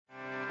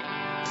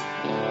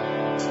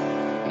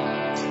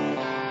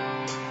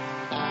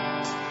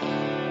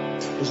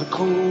There's a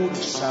code of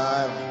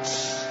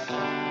silence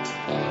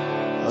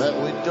that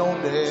we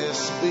don't dare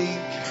speak.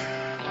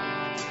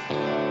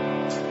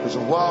 There's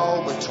a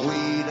wall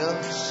between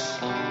us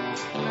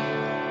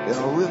and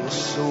a river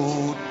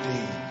so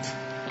deep.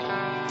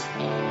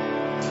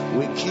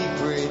 We keep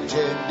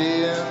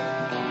pretending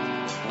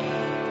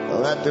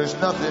that there's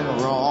nothing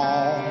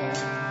wrong.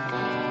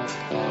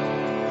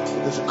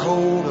 There's a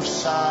code of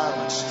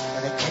silence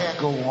and it can't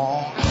go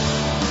on.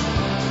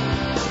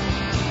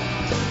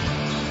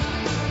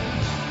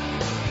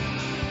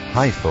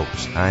 Hi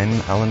folks,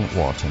 I'm Alan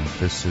Watt and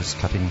this is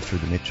Cutting Through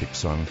the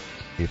Matrix on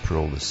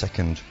April the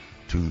 2nd,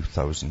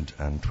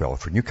 2012.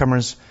 For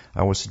newcomers,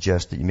 I would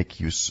suggest that you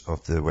make use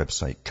of the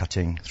website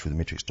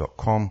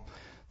cuttingthroughthematrix.com.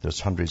 There's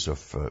hundreds of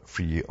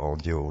free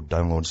audio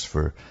downloads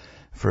for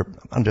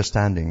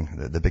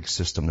understanding the big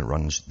system that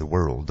runs the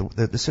world.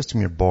 The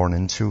system you're born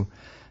into,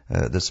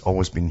 that's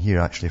always been here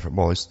actually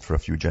for a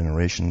few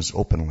generations,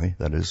 openly,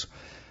 that is.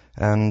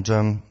 And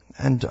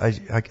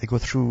I go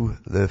through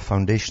the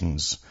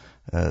foundations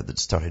that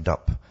started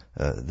up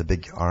the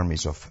big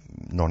armies of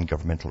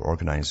non-governmental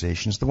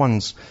organizations, the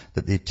ones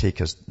that they take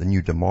as the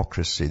new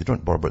democracy. They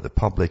don't bother about the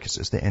public.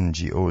 It's the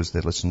NGOs they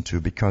listen to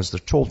because they're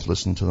told to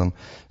listen to them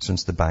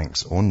since the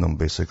banks own them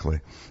basically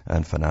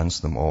and finance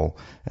them all.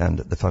 And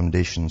the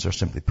foundations are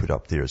simply put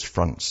up there as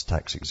fronts,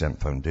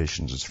 tax-exempt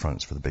foundations as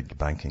fronts for the big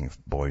banking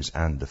boys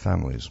and the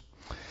families.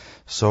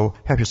 So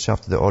help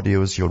yourself to the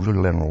audios. You'll really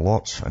learn a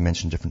lot. I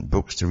mentioned different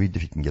books to read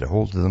if you can get a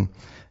hold of them.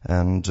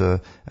 And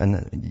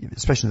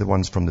especially the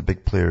ones from the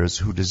big players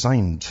who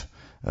designed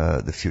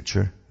the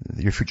future.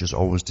 Your future is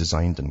always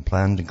designed and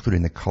planned,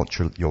 including the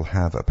culture that you'll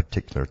have at a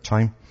particular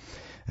time.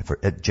 For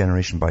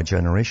generation by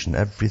generation,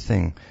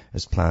 everything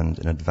is planned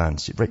in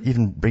advance,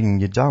 even bringing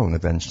you down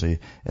eventually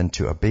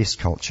into a base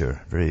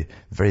culture, very,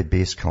 very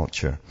base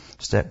culture,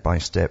 step by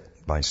step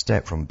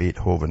from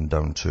Beethoven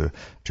down to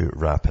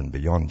rap and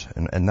beyond.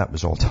 And that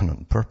was all done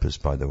on purpose,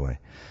 by the way.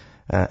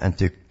 And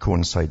to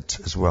coincide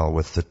as well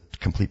with the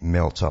complete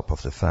melt up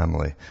of the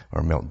family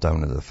or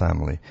meltdown of the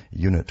family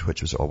unit,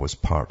 which was always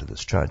part of the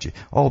strategy.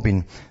 All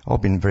been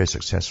very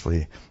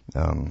successfully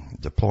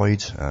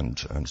deployed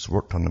and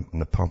worked on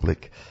the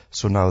public.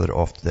 So now they're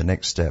off to the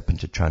next step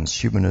into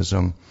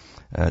transhumanism,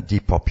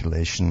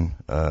 depopulation,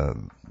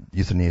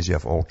 euthanasia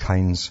of all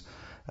kinds,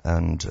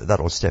 and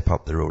that'll step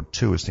up the road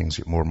too as things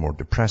get more and more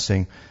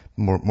depressing.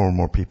 More and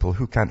more people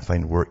who can't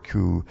find work,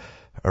 who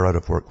are out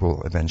of work,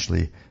 will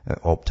eventually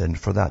opt in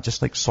for that.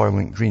 Just like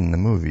Soylent Green, the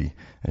movie.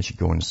 And you should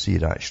go and see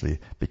it actually,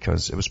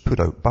 because it was put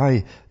out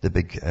by the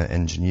big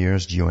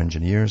engineers,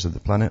 geoengineers of the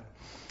planet,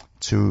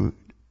 to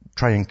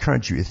try and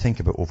encourage you to think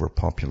about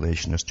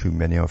overpopulation. There's too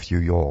many of you.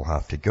 You all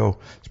have to go,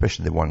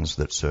 especially the ones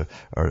that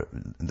are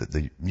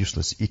the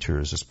useless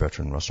eaters, as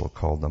Bertrand Russell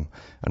called them,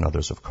 and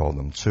others have called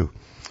them too.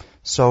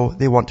 So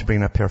they want to bring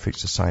in a perfect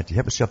society.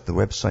 Help yourself to the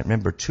website.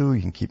 Remember too,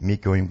 you can keep me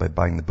going by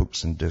buying the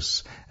books and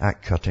discs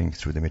at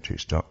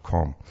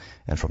cuttingthroughthematrix.com.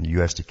 And from the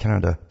US to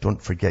Canada,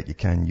 don't forget you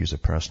can use a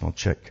personal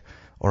check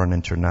or an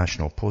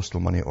international postal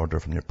money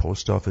order from your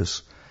post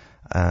office,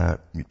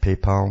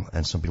 PayPal,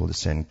 and some people to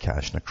send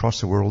cash. And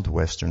across the world,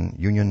 Western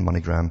Union,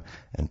 MoneyGram,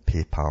 and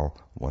PayPal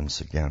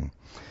once again.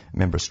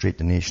 Remember, straight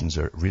donations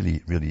are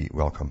really, really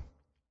welcome.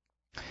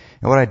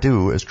 And what I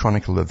do is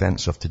chronicle the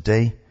events of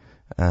today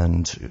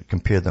and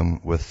compare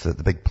them with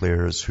the big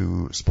players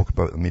who spoke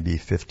about them maybe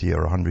 50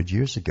 or 100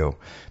 years ago.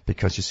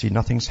 Because you see,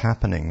 nothing's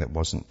happening that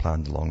wasn't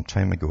planned a long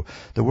time ago.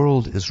 The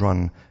world is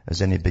run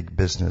as any big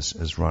business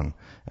is run.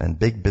 And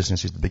big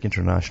businesses, the big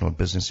international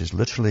businesses,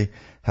 literally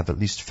have at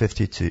least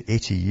 50 to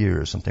 80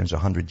 years, sometimes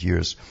 100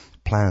 years,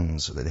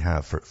 plans that they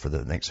have for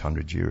the next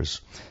 100 years.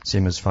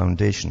 Same as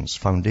foundations.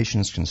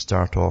 Foundations can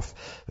start off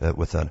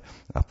with a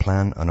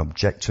plan, an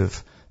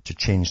objective, to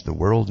change the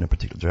world in a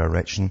particular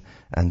direction,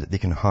 and they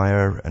can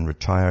hire and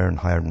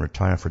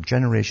retire for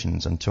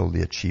generations until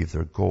they achieve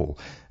their goal.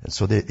 And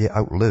so they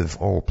outlive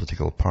all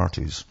political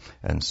parties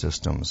and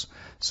systems.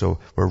 So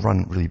we're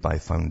run really by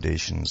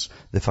foundations.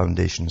 The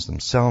foundations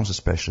themselves,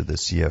 especially the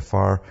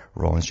CFR,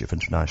 Royal Institute of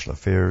International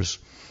Affairs,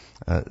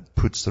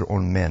 puts their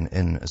own men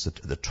in as at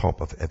the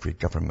top of every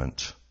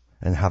government,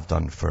 and have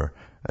done for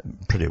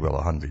pretty well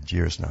 100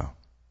 years now.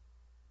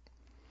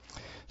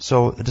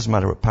 So it doesn't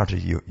matter what party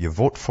you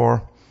vote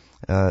for.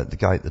 The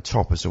guy at the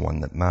top is the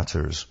one that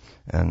matters.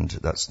 And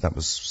that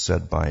was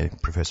said by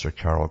Professor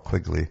Carroll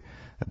Quigley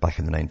back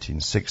in the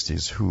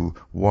 1960s, who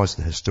was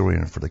the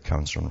historian for the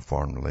Council on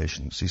Foreign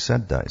Relations. He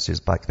said that. He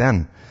says back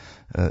then,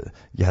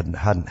 you hadn't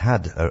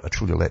had a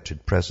truly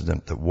elected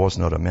president that was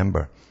not a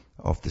member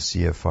of the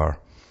CFR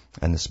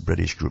and this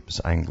British group,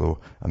 this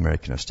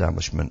Anglo-American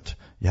establishment.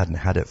 You hadn't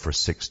had it for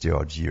 60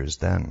 odd years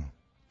then.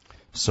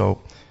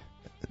 So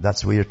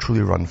that's the way you're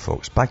truly run,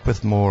 folks. Back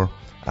with more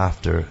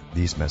after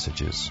these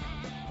messages.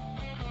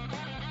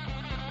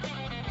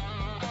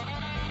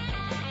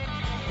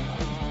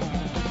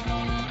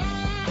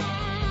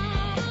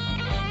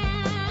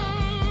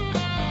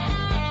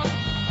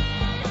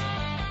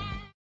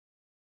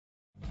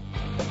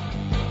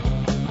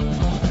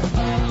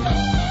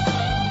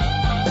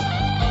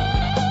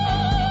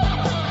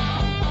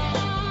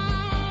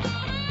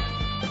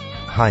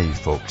 Hi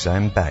folks,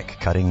 I'm back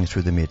cutting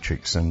through the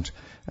matrix and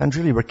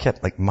really we're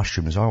kept like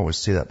mushrooms. I always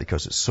say that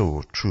because it's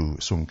so true,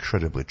 so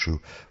incredibly true.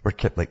 We're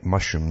kept like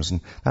mushrooms,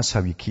 and that's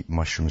how you keep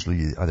mushrooms,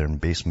 really, either in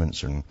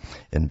basements or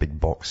in big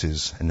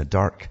boxes in the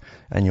dark,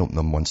 and you open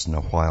them once in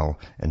a while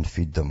and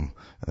feed them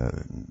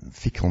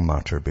fecal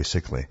matter,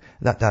 basically.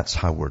 That's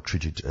how we're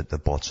treated at the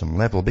bottom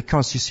level,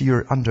 because you see,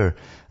 you're under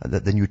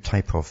the new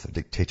type of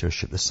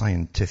dictatorship, the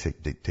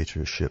scientific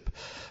dictatorship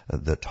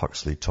that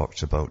Huxley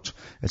talked about.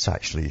 It's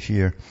actually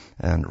here,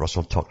 and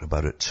Russell talked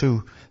about it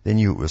too. They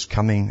knew it was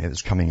coming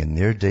in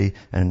their day,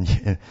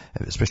 and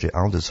especially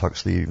Aldous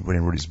Huxley, when he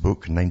wrote his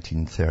book in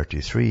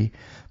 1933,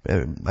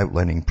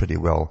 outlining pretty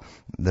well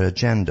their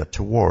agenda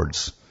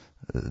towards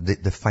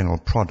the final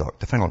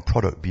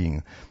product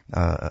being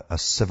a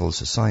civil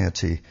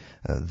society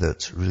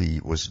that really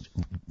was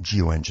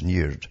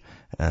geoengineered,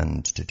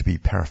 and to be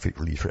perfect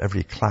really for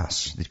every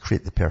class. They'd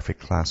create the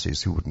perfect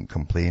classes who wouldn't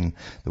complain.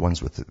 The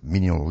ones with the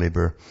menial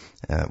labor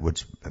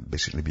would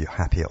basically be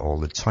happy all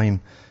the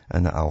time,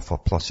 and the alpha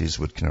pluses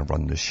would kind of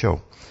run the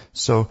show.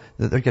 So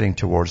they're getting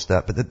towards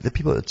that, but the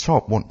people at the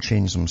top won't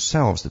change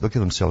themselves. They'll give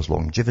themselves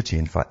longevity.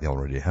 In fact, they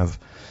already have.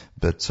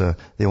 But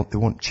they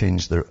won't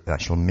change their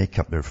actual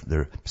makeup,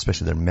 their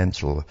especially their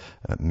mental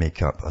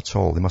makeup at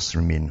all. They must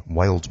remain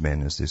wild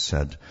men, as they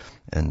said,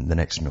 in the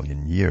next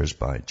million years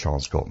by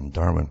Charles Galton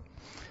Darwin.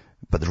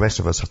 But the rest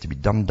of us have to be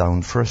dumbed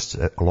down first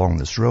along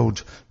this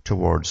road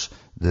towards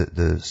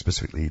the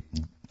specifically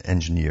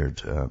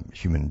engineered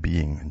human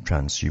being and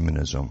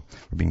transhumanism.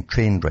 We're being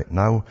trained right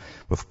now.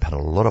 We've had a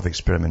lot of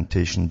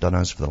experimentation done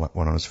on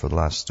us for the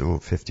last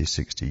 50,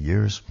 60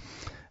 years.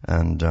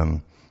 And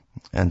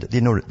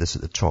they know this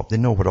at the top. They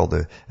know what all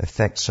the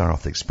effects are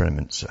of the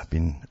experiments have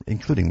been,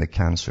 including the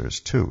cancers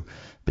too,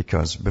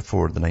 because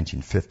before the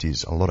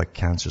 1950s, a lot of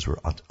cancers were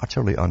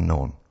utterly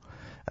unknown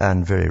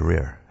and very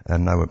rare.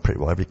 And now pretty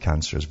well every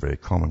cancer is very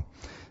common.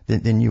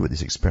 They knew what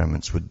these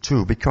experiments would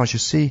do, because you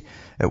see,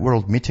 at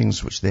world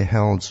meetings which they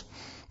held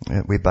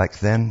way back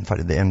then, in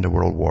fact at the end of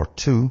World War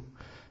II,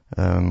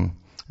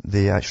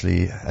 they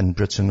actually, in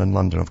Britain and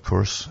London, of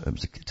course,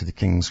 to the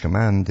King's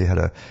command, they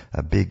had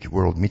a big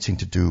world meeting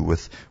to do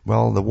with,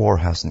 well, the war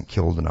hasn't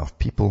killed enough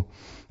people,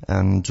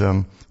 and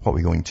what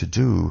we're going to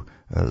do,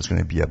 there's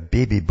going to be a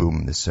baby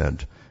boom, they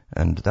said.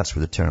 And that's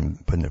where the term,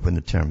 when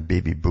the term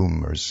baby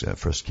boomers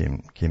first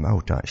came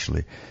out,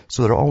 actually.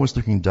 So they're always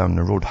looking down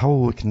the road. How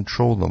will we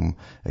control them,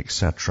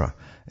 etc.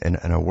 In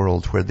a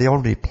world where they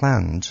already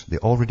planned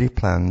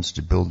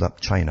to build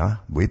up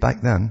China way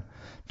back then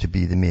to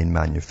be the main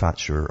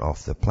manufacturer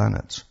of the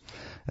planet.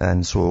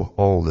 And so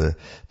all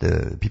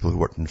the people who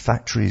worked in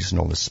factories and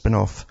all the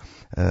spin-off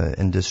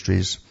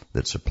industries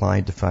that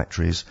supplied the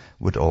factories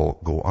would all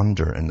go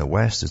under in the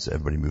West as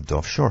everybody moved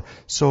offshore.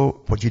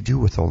 So what do you do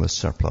with all this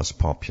surplus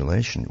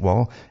population?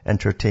 Well,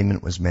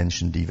 entertainment was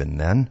mentioned even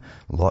then.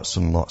 Lots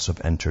and lots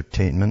of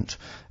entertainment,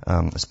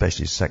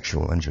 especially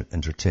sexual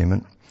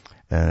entertainment.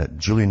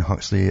 Julian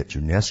Huxley at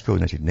UNESCO,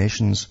 United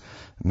Nations,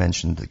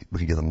 mentioned that we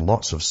could give them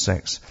lots of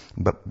sex,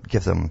 but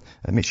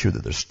make sure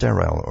that they're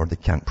sterile or they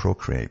can't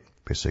procreate,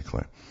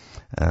 basically.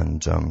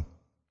 And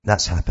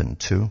that's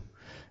happened too.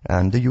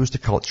 And they used the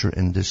culture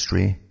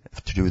industry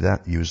to do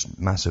that. They used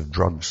massive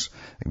drugs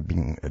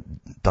being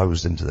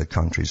doused into the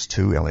countries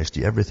too,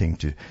 LSD, everything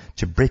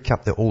to break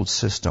up the old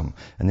system.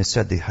 And they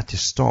said they had to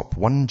stop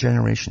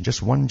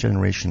just one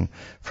generation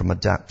from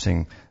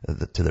adapting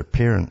to their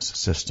parents'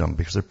 system,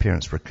 because their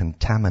parents were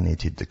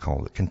contaminated, they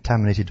call it,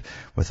 contaminated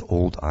with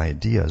old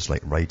ideas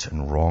like right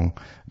and wrong,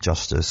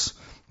 justice,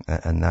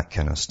 and that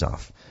kind of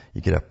stuff.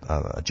 You get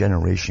a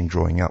generation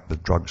growing up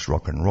with drugs,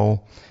 rock and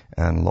roll,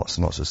 and lots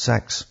of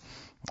sex,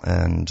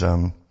 and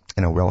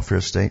in a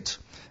welfare state,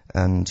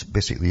 and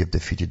basically you've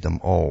defeated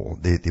them all.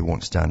 They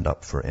won't stand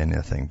up for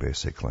anything,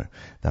 basically.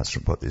 That's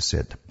what they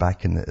said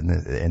back in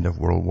the end of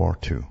World War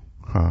II.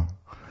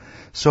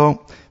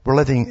 So we're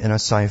living in a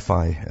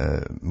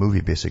sci-fi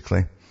movie,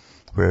 basically,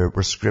 where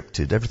we're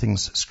scripted.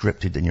 Everything's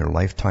scripted in your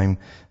lifetime.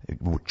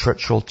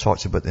 Churchill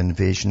talked about the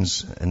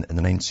invasions in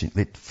the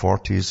late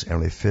 40s,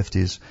 early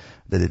 50s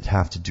that they'd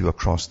have to do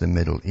across the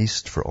Middle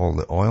East for all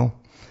the oil.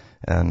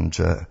 And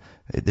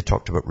they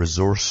talked about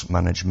resource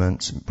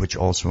management, which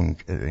also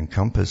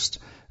encompassed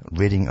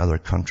raiding other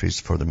countries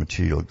for their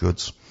material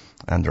goods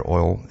and their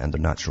oil and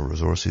their natural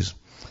resources.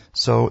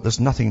 So there's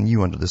nothing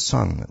new under the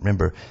sun.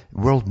 Remember,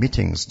 world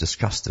meetings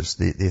discuss this.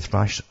 They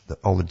thrash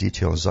all the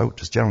details out.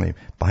 It's generally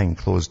behind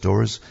closed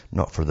doors,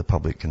 not for the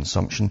public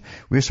consumption.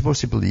 We're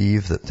supposed to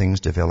believe that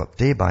things develop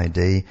day by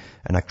day,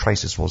 and a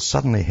crisis will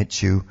suddenly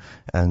hit you,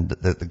 and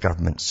the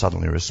government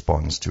suddenly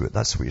responds to it.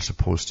 That's what you're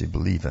supposed to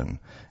believe in.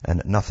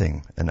 And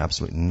nothing, and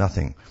absolutely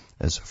nothing,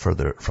 is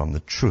further from the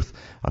truth.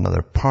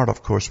 Another part,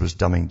 of course, was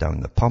dumbing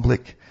down the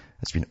public.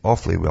 It's been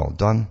awfully well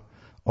done.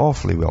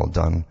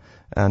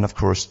 And of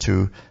course,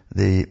 too,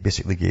 they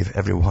basically gave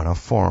everyone a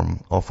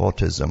form of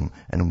autism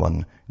in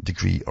one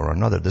degree or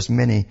another. There's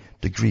many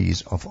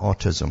degrees of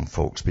autism,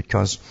 folks,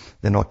 because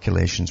the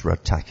inoculations were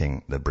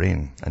attacking the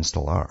brain, and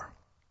still are.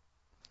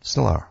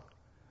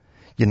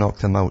 You knock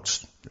them out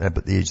at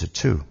the age of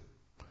 2.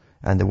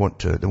 and they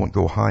won't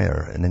go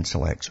higher in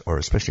intellect or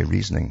especially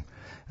reasoning.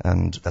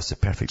 And that's the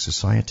perfect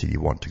society you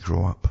want to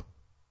grow up.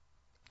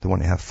 They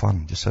want to have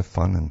fun, just have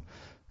fun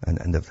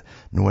and have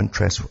no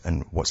interest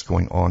in what's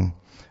going on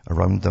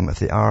around them. If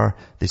they are,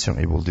 they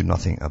certainly will do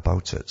nothing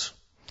about it.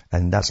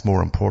 And that's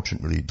more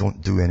important, really.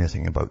 Don't do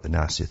anything about the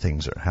nasty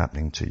things that are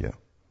happening to you.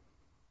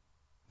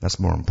 That's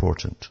more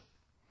important.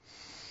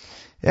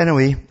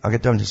 Anyway, I'll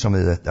get down to some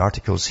of the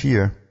articles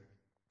here.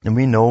 And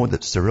we know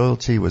that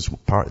sterility was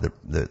part of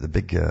the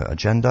big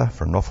agenda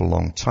for an awful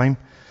long time.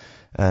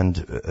 And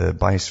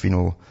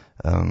bisphenol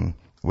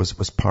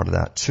was part of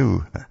that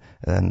too.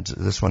 And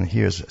this one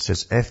here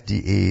says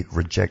FDA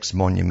rejects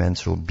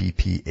monumental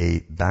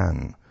BPA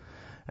ban.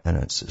 And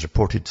it's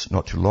reported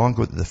not too long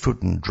ago that the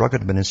Food and Drug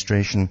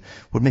Administration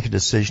would make a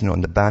decision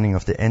on the banning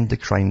of the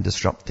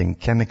endocrine-disrupting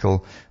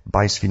chemical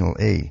bisphenol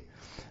A.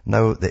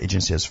 Now the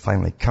agency has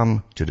finally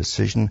come to a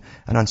decision,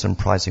 and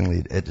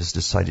unsurprisingly it has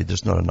decided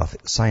there's not enough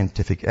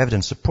scientific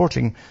evidence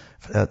supporting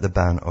the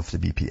ban of the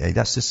BPA.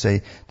 That's to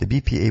say, the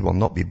BPA will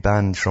not be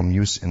banned from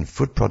use in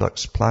food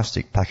products,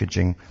 plastic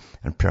packaging,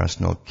 and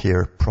personal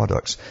care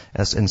products.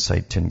 That's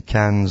inside tin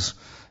cans,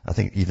 I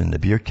think even the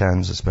beer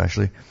cans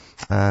especially,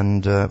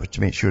 and to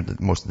make sure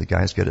that most of the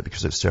guys get it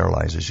because it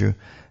sterilizes you,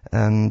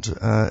 and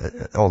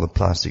all the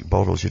plastic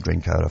bottles you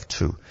drink out of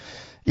too.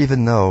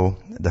 Even though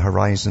the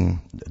Horizon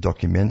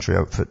documentary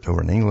outfit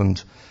over in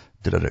England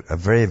did a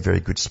very, very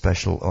good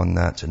special on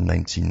that in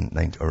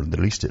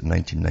released it in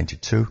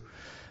 1992,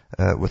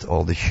 with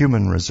all the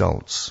human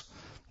results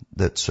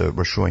that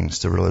were showing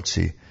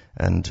sterility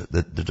and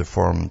the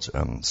deformed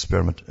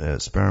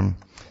sperm,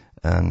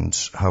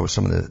 and how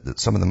some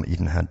of them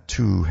even had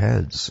two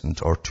heads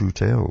or two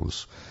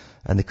tails,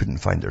 and they couldn't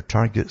find their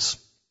targets.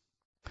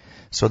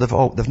 So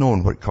they've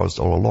known what it caused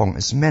all along.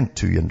 It's meant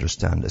to, you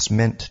understand. It's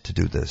meant to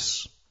do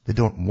this. They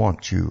don't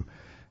want you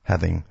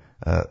having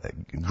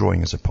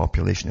growing as a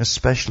population,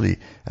 especially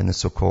in the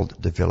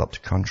so-called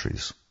developed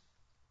countries.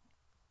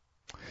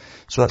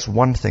 So that's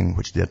one thing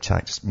which they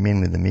attack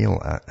mainly the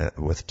male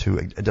with too.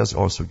 It does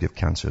also give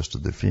cancers to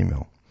the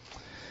female,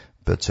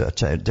 but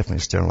it definitely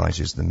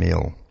sterilizes the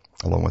male,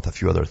 along with a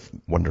few other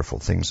wonderful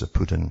things they've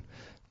put in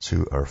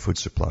to our food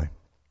supply.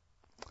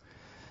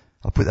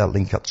 I'll put that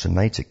link up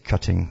tonight at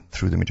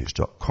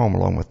cuttingthroughthematrix.com,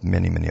 along with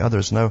many, many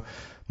others. Now,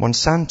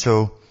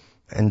 Monsanto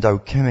and Dow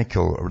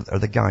Chemical are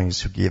the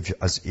guys who gave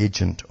us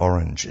Agent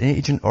Orange.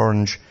 Agent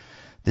Orange,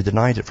 they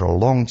denied it for a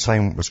long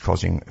time, was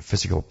causing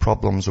physical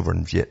problems over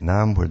in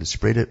Vietnam where they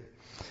sprayed it.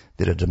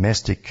 They had a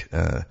domestic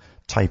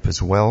type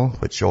as well,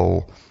 which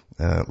all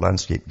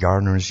landscape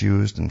gardeners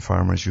used and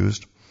farmers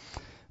used.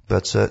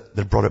 But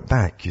they brought it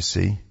back, you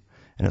see,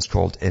 and it's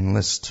called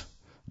Enlist.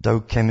 Dow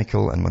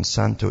Chemical and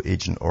Monsanto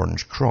Agent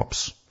Orange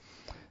crops.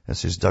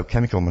 This is Dow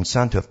Chemical and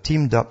Monsanto have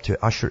teamed up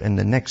to usher in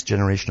the next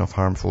generation of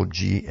harmful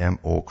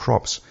GMO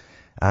crops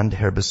and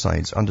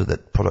herbicides under the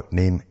product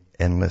name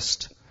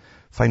Enlist.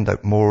 Find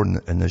out more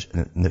in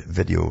the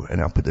video,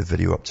 and I'll put the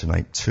video up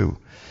tonight too.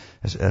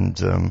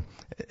 And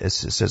it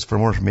says, for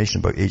more information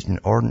about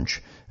Agent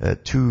Orange,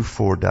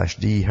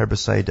 2,4-D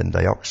herbicide and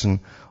dioxin,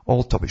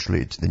 all topics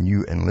related to the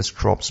new Enlist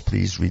crops,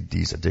 please read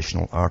these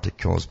additional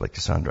articles by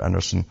Cassandra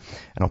Anderson,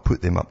 and I'll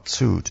put them up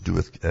too, to do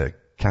with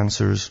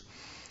cancers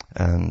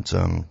and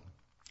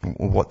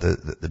what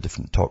the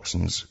different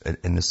toxins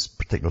in this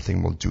particular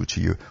thing will do to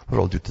you, what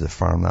it'll do to the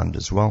farmland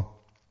as well.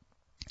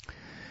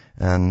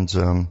 And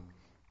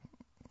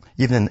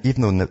even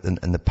though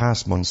in the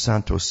past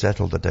Monsanto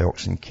settled a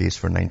dioxin case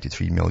for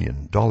 $93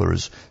 million,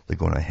 they're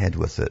going ahead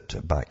with it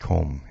back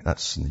home.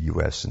 That's in the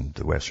US and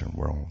the Western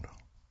world.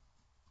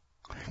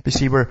 But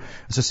see, we're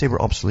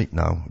obsolete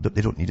now.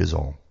 They don't need us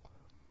all.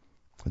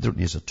 They don't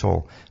need us at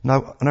all.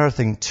 Now, another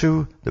thing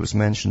too that was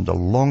mentioned a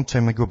long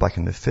time ago, back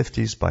in the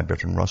 50s by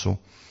Bertrand Russell,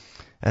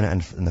 and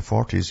in the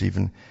 40s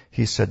even,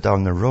 he said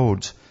down the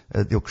road,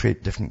 they'll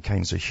create different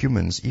kinds of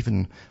humans.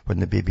 Even when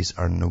the babies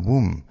are in the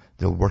womb,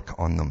 they'll work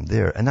on them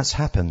there. And that's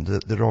happened.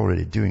 They're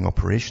already doing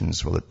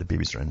operations while the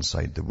babies are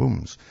inside the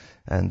wombs.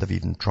 And they've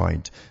even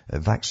tried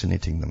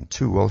vaccinating them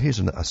too. Well, here's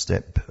a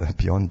step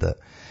beyond that.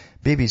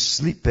 Babies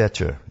sleep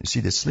better. You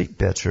see, they sleep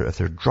better if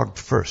they're drugged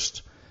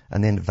first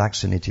and then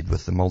vaccinated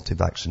with the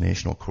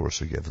multi-vaccinational course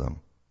we give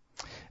them.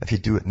 If you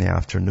do it in the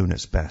afternoon,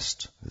 it's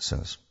best, it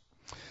says.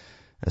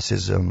 It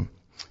says,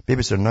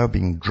 babies are now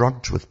being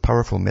drugged with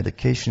powerful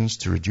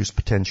medications to reduce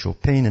potential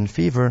pain and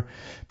fever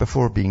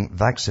before being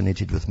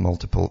vaccinated with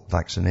multiple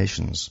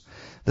vaccinations.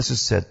 This is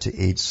said to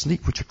aid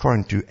sleep, which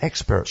according to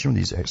experts, you know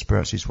these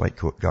experts, these white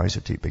coat guys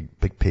who take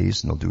big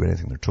pays and they'll do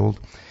anything they're told,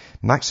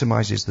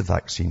 maximizes the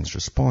vaccine's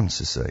response,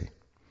 they say.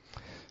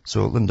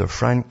 So Linda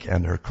Frank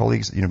and her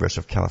colleagues at the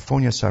University of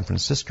California, San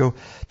Francisco,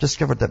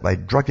 discovered that by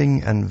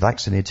drugging and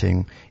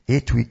vaccinating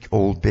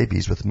 8-week-old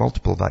babies with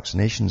multiple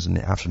vaccinations in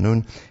the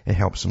afternoon, it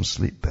helps them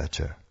sleep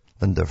better.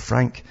 Linda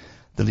Frank,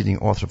 the leading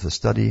author of the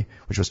study,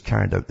 which was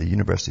carried out at the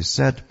university,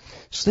 said,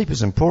 sleep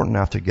is important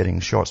after getting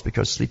shots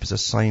because sleep is a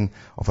sign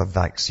of a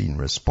vaccine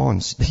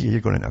response.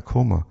 You're going into a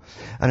coma.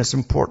 And it's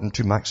important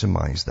to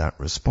maximize that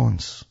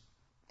response.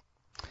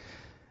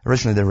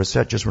 Originally, the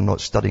researchers were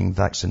not studying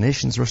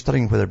vaccinations. They were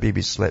studying whether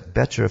babies slept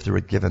better if they were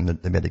given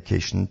the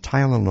medication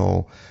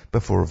Tylenol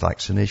before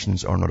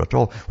vaccinations or not at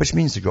all, which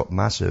means they got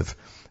massive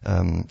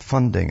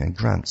funding and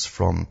grants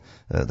from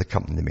the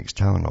company that makes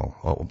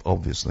Tylenol,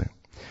 obviously.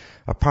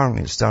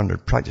 Apparently, it's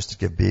standard practice to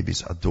give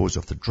babies a dose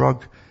of the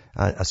drug,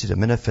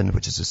 acetaminophen,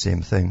 which is the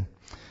same thing,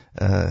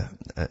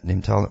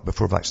 named Tylenol,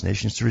 before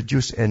vaccinations to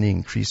reduce any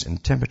increase in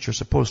temperature,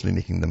 supposedly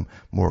making them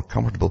more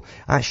comfortable.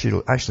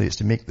 Actually, it's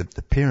to make the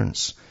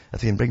parents, if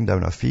they can bring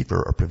down a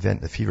fever or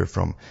prevent the fever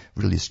from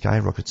really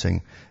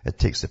skyrocketing, it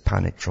takes the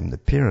panic from the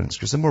parents.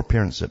 Because the more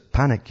parents that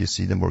panic, you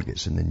see, the more it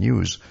gets in the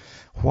news.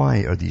 Why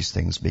are these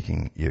things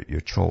making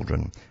your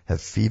children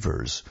have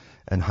fevers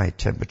and high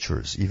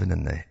temperatures, even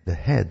in the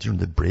head,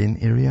 the brain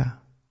area?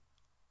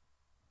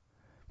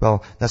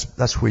 Well,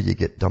 that's where you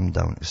get dumbed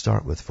down to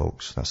start with,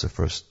 folks. That's the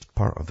first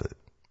part of it.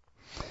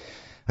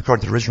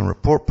 According to the original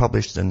report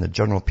published in the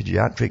Journal of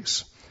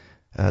Pediatrics,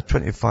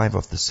 25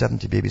 of the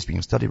 70 babies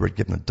being studied were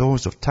given a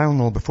dose of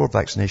Tylenol before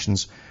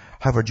vaccinations.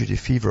 However, due to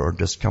fever or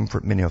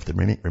discomfort, many of the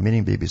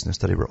remaining babies in the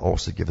study were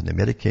also given the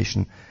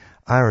medication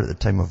either at the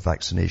time of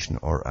vaccination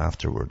or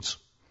afterwards.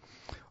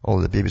 All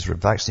of the babies were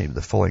vaccinated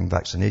with the following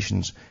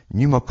vaccinations: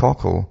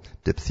 pneumococcal,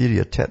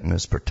 diphtheria,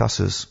 tetanus,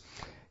 pertussis,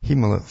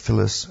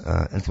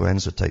 Haemophilus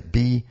influenza type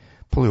B,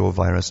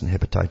 poliovirus, and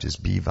hepatitis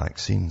B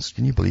vaccines.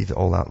 Can you believe it,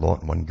 all that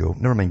lot in one go?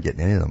 Never mind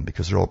getting any of them,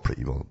 because they're all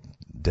pretty well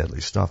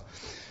deadly stuff.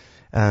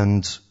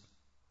 And,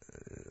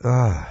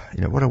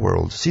 what a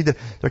world. See,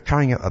 they're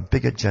carrying out a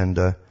big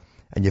agenda,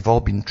 and you've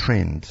all been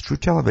trained through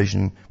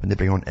television when they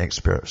bring on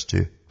experts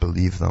to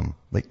believe them.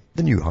 Like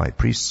the new high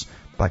priests.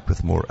 Back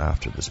with more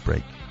after this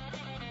break.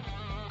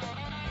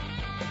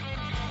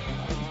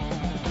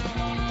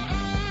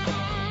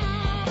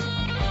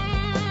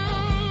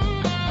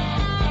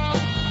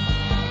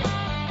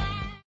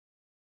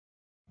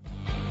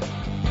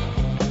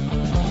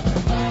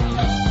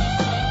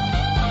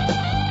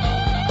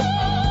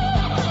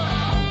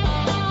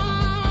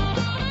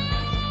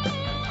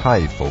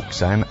 Hi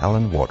folks, I'm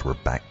Alan Watt. We're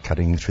back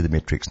cutting through the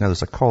matrix. Now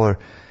there's a caller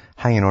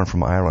hanging on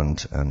from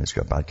Ireland and he's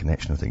got a bad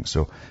connection, I think.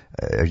 So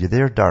are you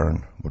there,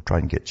 Darren? We'll try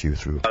and get you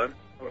through. Alan?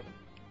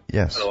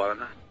 Yes. Hello,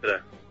 Alan. Hello.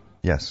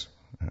 Yes.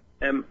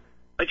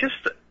 I just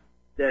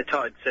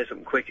thought I'd say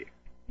something quick.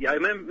 Yeah, I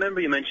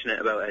remember you mentioning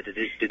it about the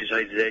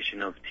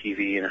digitization of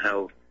TV and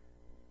how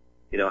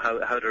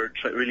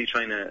they're really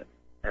trying to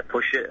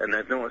push it. And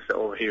I've noticed that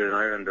over here in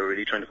Ireland they're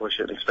really trying to push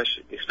it,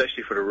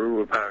 especially for the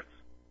rural parts.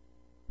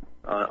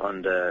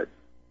 On the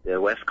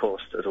west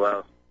coast as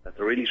well, that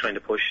they're really trying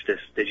to push this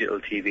digital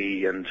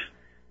TV, and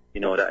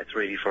that it's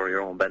really for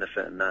your own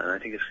benefit and that. And I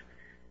think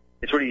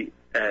it's really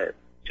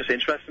just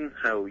interesting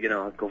how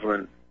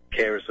government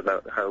cares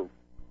about how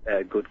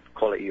good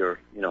quality your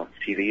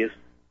TV is.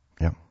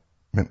 Yeah,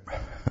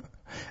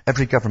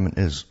 every government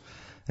is.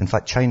 In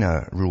fact,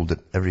 China ruled that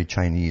every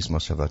Chinese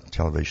must have a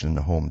television in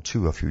the home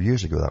too. A few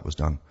years ago, that was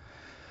done,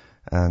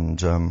 and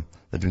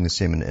they're doing the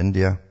same in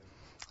India.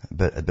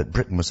 But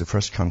Britain was the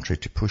first country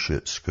to push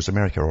it, because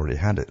America already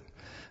had it,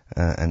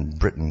 and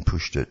Britain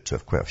pushed it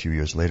quite a few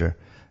years later,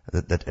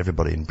 that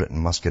everybody in Britain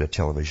must get a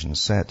television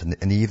set.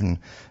 And even,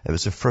 it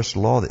was the first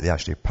law that they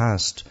actually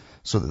passed,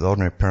 so that the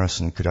ordinary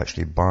person could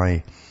actually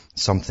buy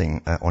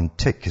something on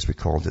tick, as we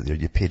called it there.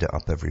 You paid it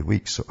up every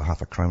week, so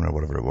half a crown or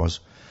whatever it was,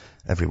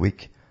 every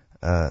week.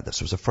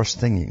 This was the first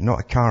thing,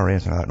 not a car or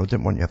anything like that. No, they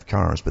didn't want you to have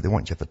cars, but they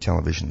want you to have a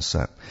television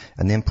set.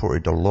 And they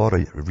imported a lot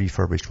of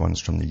refurbished ones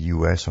from the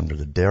US under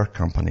the Dare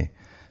company,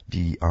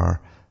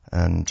 D-E-R,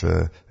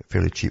 and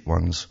fairly cheap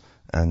ones.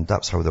 And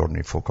that's how the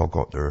ordinary folk all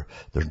got their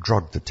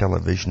drug, the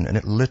television. And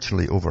it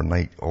literally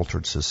overnight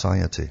altered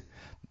society.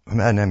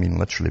 And I mean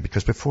literally,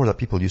 because before that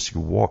people used to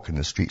go walk in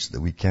the streets at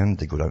the weekend.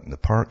 They'd go out in the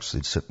parks,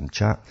 they'd sit and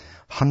chat.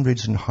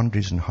 Hundreds and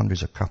hundreds and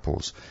hundreds of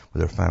couples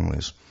with their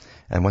families.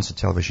 And once the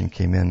television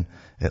came in,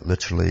 it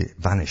literally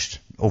vanished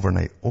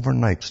overnight.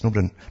 So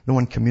no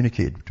one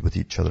communicated with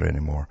each other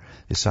anymore.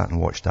 They sat and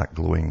watched that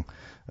glowing,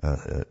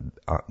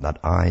 that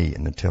eye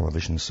in the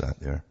television set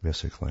there,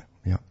 basically.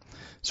 Yeah.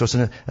 So it's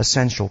an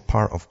essential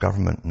part of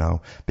government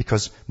now,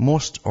 because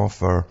most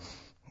of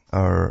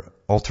our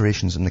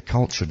alterations in the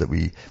culture that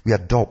we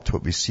adopt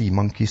what we see,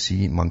 monkey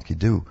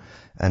do.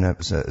 And it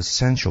was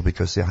essential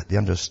because they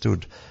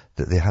understood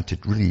that they had to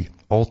really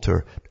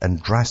alter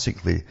and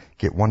drastically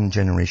get one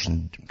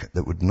generation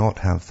that would not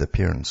have the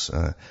parents'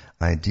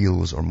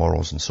 ideals or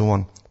morals and so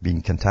on,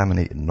 being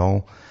contaminated and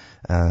all.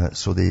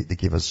 So they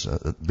gave us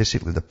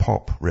basically the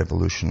pop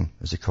revolution,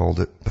 as they called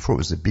it. Before it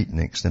was the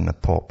beatniks, then the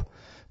pop,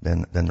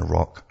 then the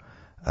rock,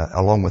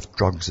 along with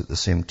drugs at the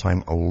same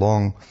time,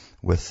 along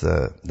with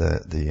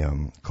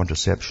the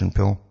contraception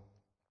pill.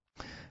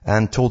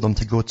 And told them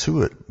to go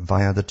to it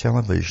via the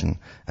television.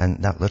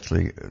 And that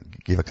literally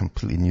gave a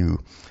completely new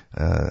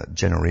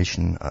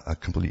generation, a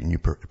completely new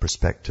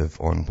perspective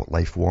on what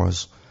life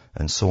was,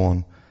 and so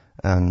on.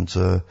 And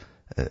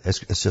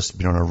it's just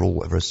been on a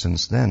roll ever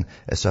since then.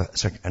 It's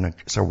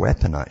a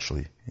weapon,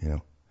 actually,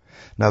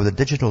 Now, the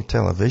digital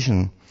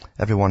television,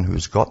 everyone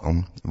who's got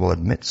them will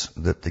admit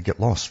that they get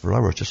lost for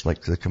hours, just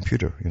like the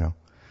computer, you know.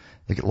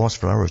 They get lost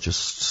for hours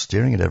just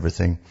staring at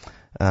everything.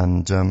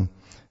 And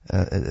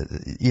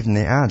even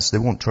the ads, they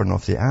won't turn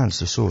off the ads.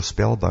 They're so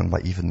spellbound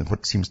by even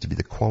what seems to be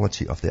the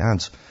quality of the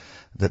ads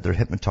that they're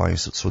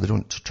hypnotized, so they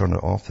don't turn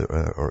it off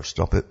or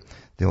stop it.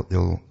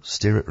 They'll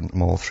stare at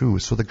them all through.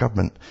 So the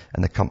government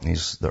and the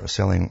companies that are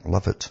selling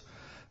love it.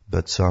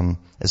 But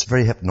it's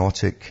very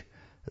hypnotic.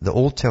 The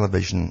old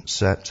television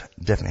set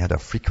definitely had a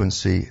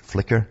frequency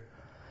flicker.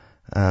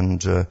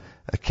 And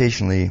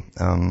occasionally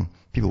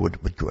people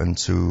would go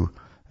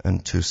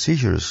into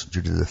seizures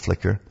due to the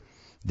flicker.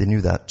 They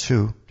knew that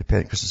too,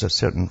 depending, because it's a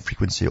certain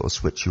frequency it'll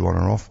switch you on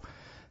or off.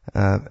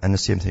 And the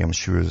same thing, I'm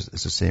sure, is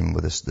the same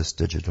with this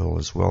digital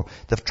as well.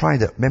 They've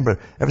tried it. Remember,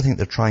 everything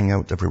they're trying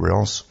out everywhere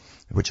else,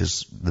 which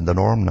is the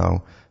norm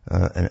now,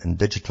 in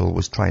digital,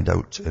 was tried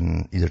out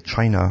in either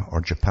China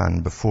or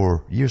Japan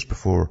years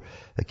before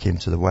it came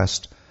to the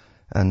West.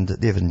 And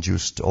they've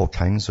induced all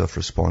kinds of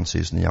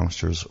responses in the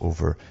youngsters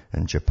over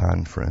in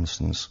Japan, for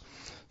instance.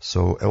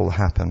 So it'll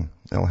happen.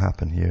 It'll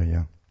happen here,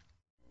 yeah.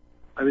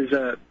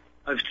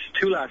 I've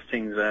two last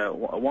things.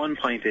 One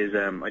point is,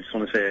 I just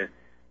want to say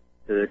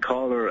to the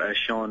caller,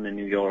 Sean in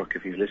New York,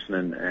 if he's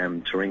listening,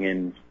 to ring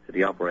in to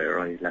the operator.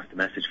 I left a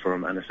message for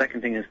him. And the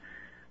second thing is,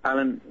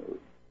 Alan,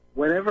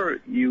 whenever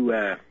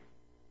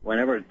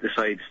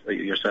decides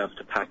yourself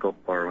to pack up,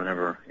 or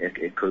whenever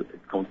it could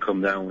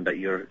come down that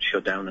you're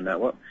shut down and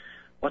that,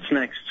 what's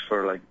next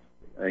for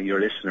your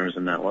listeners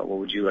and that? What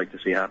would you like to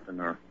see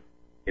happen, or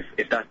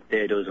if that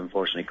day does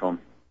unfortunately come?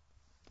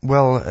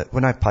 Well,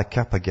 when I pack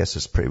up, I guess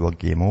it's pretty well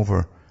game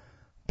over,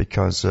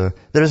 because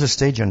there is a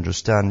stage, I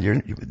understand.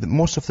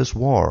 Most of this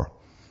war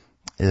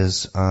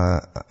is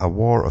a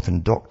war of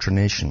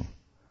indoctrination,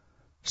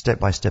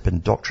 step-by-step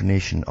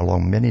indoctrination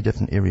along many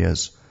different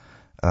areas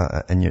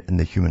in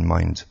the human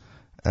mind,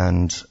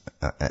 and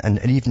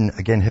even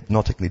again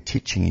hypnotically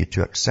teaching you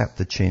to accept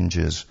the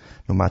changes,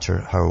 no matter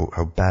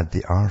how bad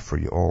they are for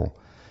you all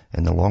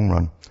in the long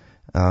run.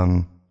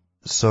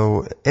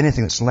 So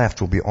anything that's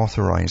left will be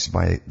authorized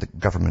by the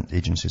government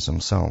agencies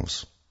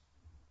themselves.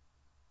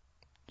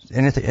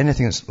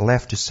 Anything that's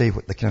left to say,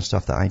 what the kind of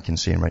stuff that I can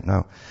say right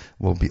now,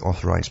 will be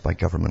authorized by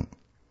government.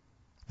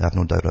 I have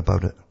no doubt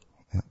about it.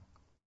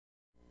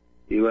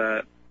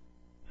 Yeah.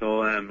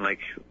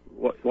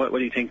 What do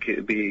you think it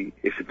would be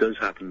if it does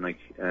happen?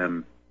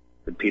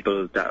 The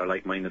people that are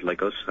like-minded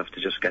like us have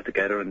to just get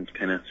together and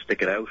kind of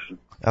stick it out.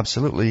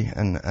 Absolutely,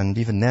 and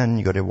even then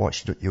you got to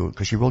watch it,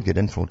 because you will get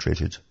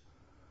infiltrated.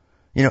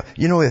 You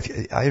know,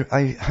 if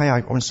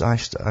I once I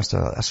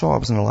saw I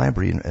was in a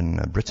library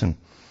in Britain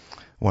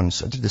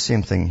once. I did the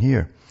same thing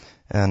here,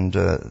 and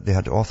they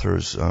had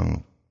authors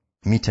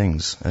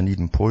meetings and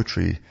even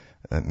poetry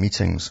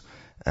meetings,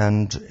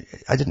 and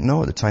I didn't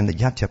know at the time that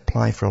you had to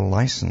apply for a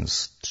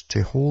license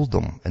to hold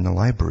them in the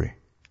library,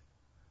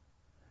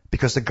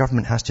 because the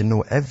government has to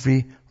know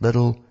every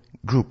little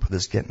group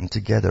that's getting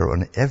together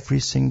on every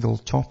single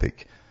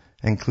topic,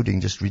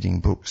 including just reading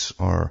books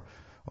or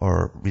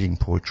reading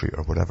poetry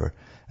or whatever.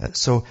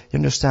 So you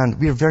understand,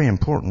 we're very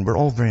important. We're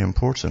all very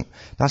important.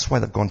 That's why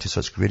they've gone to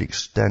such great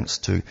extents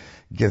to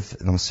give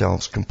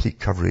themselves complete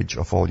coverage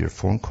of all your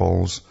phone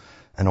calls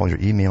and all your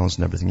emails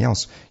and everything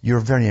else. You're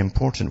very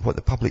important. What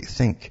the public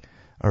think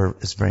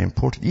is very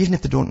important, even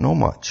if they don't know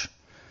much,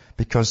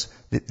 because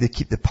they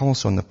keep the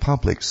pulse on the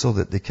public so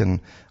that they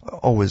can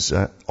always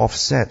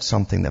offset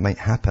something that might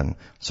happen,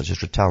 such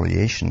as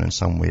retaliation in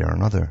some way or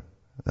another.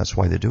 That's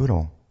why they do it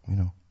all, you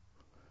know.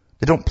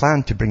 They don't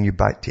plan to bring you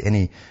back to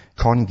any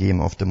con game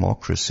of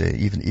democracy.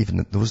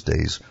 Even those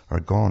days are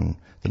gone.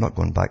 They're not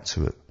going back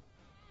to it.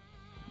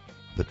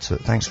 But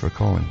thanks for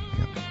calling.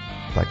 Yeah.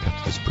 Back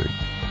after this break.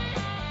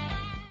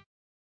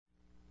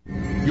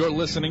 You're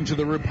listening to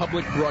the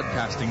Republic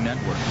Broadcasting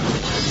Network,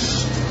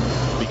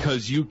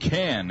 because you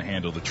can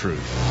handle the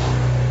truth.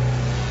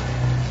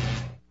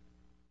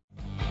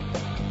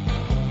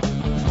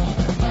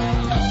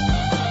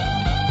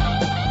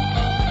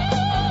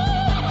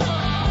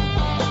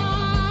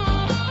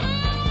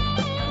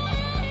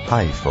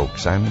 Hi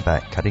folks, I'm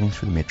back cutting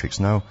through the matrix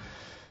now.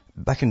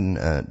 Back in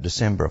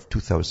December of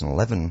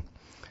 2011,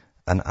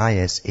 an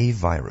ISA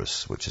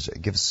virus,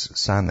 it gives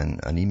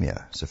salmon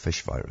anemia, it's a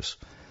fish virus,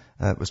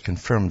 was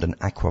confirmed in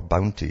Aqua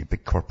Bounty,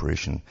 big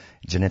corporation,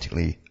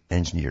 genetically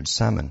engineered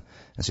salmon.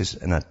 This is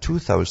in a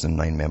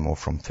 2009 memo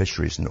from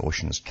Fisheries and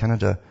Oceans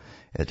Canada.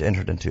 It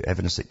entered into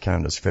evidence that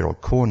Canada's Feral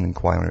Cone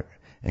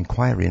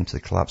inquiry into the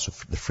collapse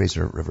of the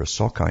Fraser River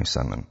sockeye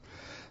salmon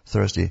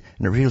Thursday,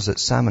 and it reveals that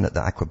salmon at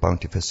the Aqua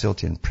Bounty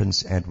facility in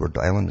Prince Edward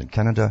Island in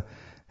Canada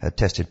had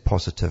tested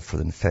positive for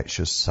the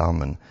infectious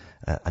salmon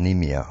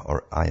anemia,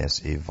 or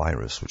ISA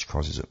virus, which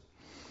causes it.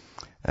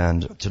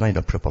 And tonight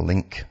I'll put up a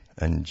link,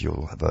 and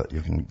you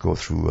can go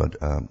through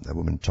a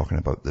woman talking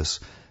about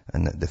this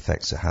and the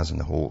effects it has on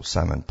the whole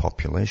salmon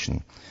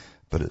population.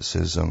 But it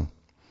says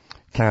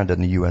Canada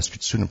and the US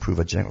could soon approve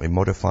a genetically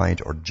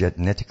modified or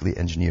genetically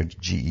engineered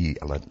GE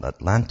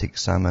Atlantic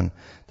salmon,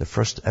 the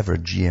first ever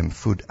GM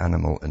food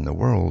animal in the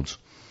world.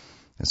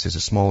 It says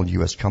a small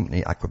U.S.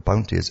 company,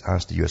 AquaBounty, has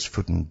asked the U.S.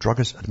 Food and Drug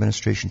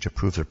Administration to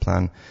approve their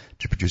plan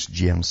to produce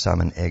GM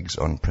salmon eggs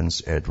on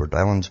Prince Edward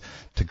Island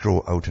to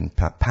grow out in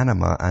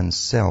Panama and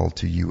sell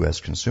to U.S.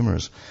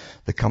 consumers.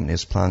 The company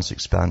has plans to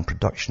expand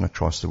production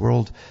across the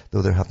world,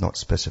 though they have not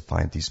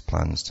specified these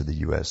plans to the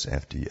U.S.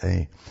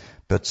 FDA.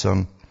 But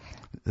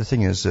the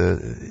thing is,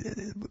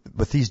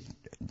 with these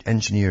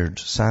engineered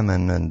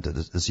salmon, and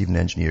there's even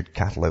engineered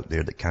cattle out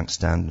there that can't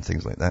stand and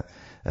things like that,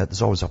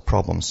 there's always a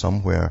problem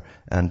somewhere.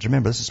 And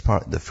remember, this is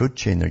part of the food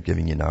chain they're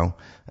giving you now,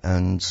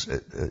 and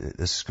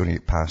this is going to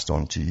get passed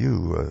on to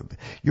you.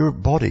 Your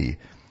body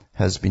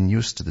has been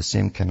used to the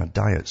same kind of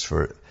diets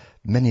for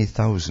many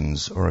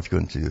thousands, or if you're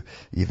going to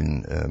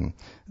even,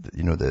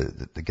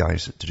 the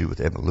guys to do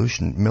with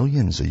evolution,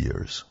 millions of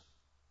years.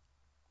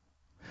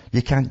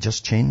 You can't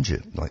just change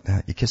it like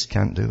that. You just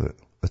can't do it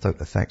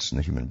without effects in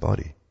the human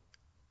body.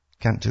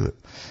 Can't do it.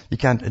 You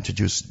can't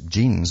introduce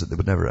genes that they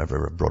would never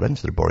ever have brought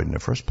into their body in the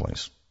first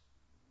place.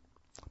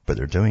 But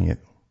they're doing it.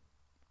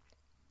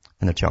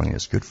 And they're telling you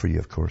it's good for you,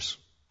 of course.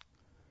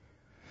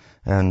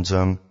 And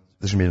there's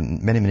going to be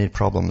many, many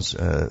problems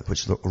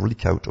which will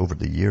leak out over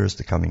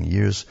the coming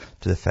years,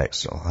 to the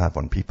effects it'll have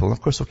on people. And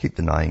of course, they'll keep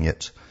denying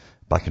it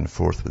back and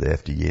forth with the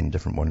FDA and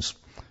different ones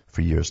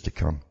for years to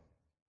come.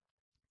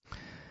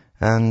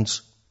 And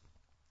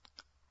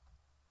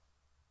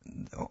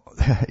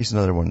here's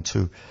another one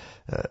too.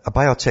 A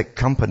biotech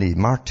company,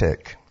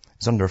 Martech,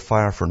 is under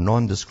fire for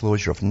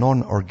non-disclosure of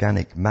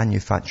non-organic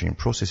manufacturing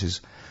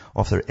processes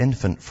of their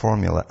infant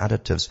formula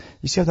additives.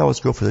 You see how they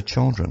always go for the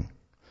children?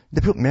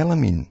 They put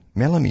melamine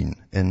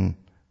in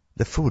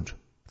the food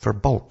for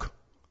bulk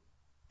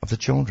of the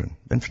children,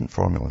 infant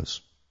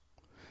formulas.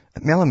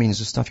 Melamine is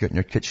the stuff you got on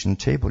your kitchen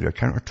table, your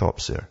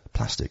countertops there,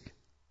 plastic.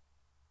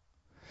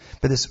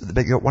 But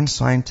you got one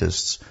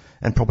scientist,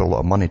 and probably a lot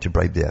of money to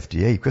bribe the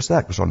FDA, because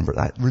that goes on,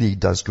 that really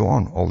does go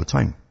on all the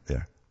time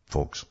there,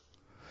 folks.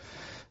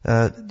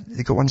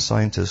 They got one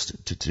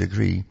scientist to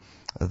agree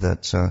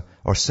that,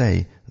 or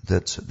say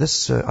that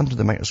this, under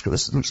the microscope,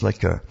 this looks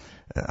like a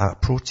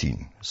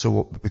protein.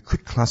 So we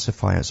could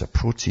classify as a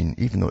protein,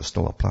 even though it's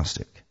still a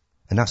plastic.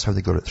 And that's how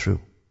they got it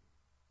through.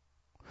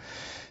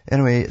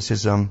 Anyway, it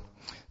says,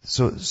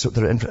 so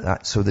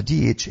the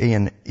DHA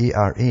and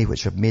ARA,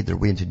 which have made their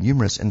way into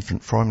numerous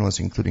infant formulas,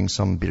 including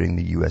some bearing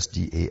the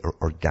USDA or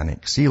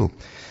organic seal.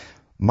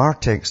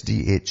 Martech's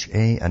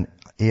DHA and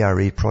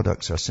ARA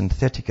products are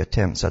synthetic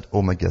attempts at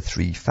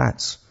omega-3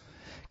 fats,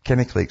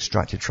 chemically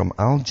extracted from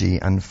algae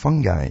and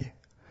fungi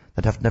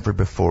that have never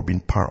before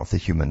been part of the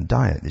human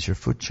diet. It's your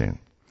food chain.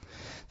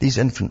 These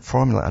infant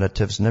formula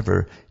additives,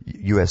 never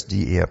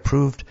USDA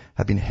approved,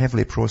 have been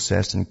heavily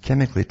processed and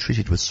chemically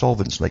treated with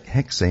solvents like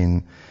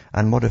hexane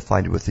and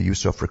modified with the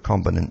use of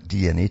recombinant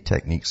DNA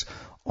techniques,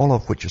 all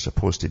of which are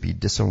supposed to be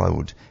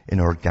disallowed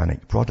in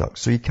organic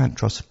products. So you can't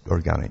trust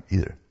organic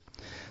either.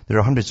 There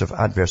are hundreds of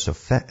adverse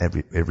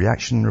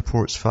reaction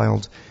reports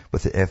filed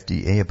with the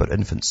FDA about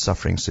infants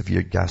suffering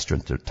severe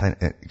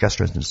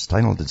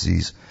gastrointestinal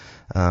disease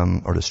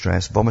or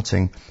distress,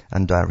 vomiting,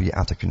 and diarrhea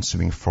after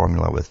consuming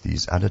formula with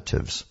these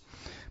additives.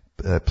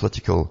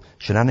 Political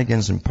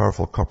shenanigans and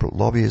powerful corporate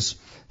lobbies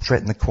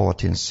threaten the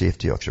quality and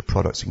safety of your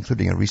products,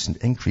 including a recent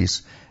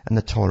increase in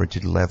the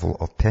tolerated level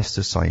of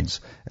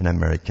pesticides in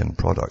American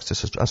products.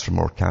 That's for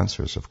more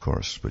cancers, of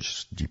course, which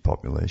is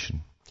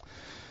depopulation.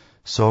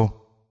 So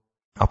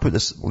I'll put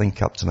this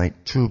link up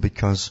tonight too,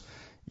 because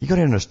you got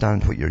to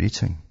understand what you're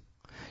eating.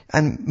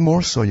 And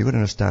more so, you've got to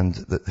understand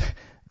that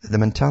the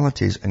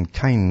mentalities and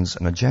kinds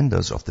and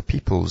agendas of the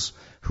peoples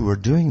who are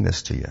doing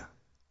this to you.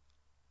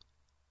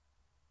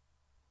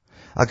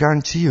 I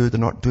guarantee you they're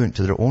not doing it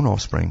to their own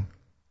offspring.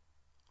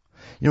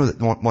 You know that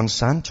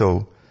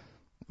Monsanto,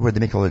 where they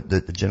make all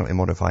the genetically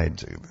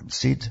modified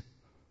seed,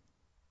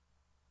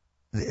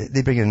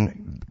 they bring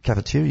in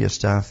cafeteria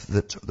staff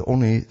that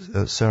only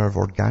serve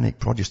organic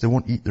produce. They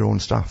won't eat their own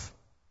stuff.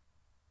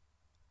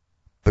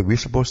 But we're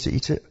supposed to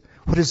eat it?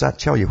 What does that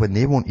tell you when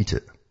they won't eat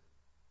it?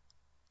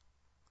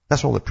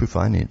 That's all the proof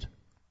I need.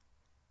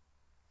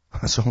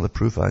 That's all the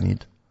proof I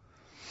need.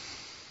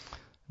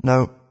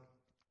 Now,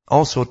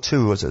 also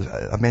too, as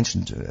I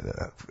mentioned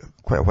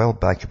quite a while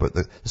back about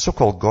the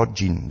so-called God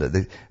gene.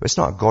 It's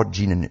not a God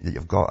gene that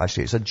you've got,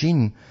 actually. It's a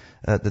gene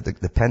that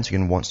the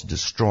Pentagon wants to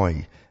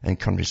destroy in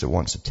countries that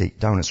wants to take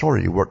down. It's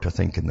already worked, I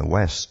think, in the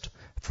West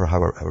for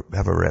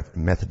however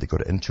method they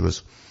got it into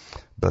us.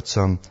 But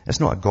it's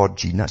not a God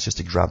gene. That's just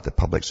to grab the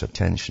public's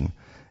attention.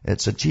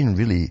 It's a gene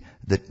really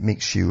that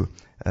makes you,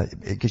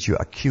 it gives you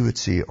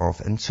acuity of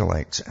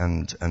intellect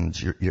and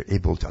you're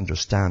able to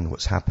understand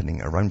what's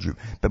happening around you.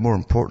 But more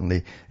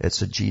importantly,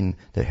 it's a gene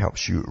that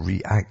helps you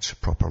react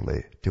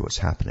properly to what's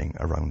happening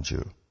around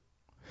you.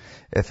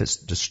 If it's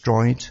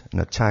destroyed and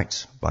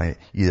attacked by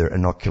either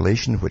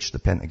inoculation, which the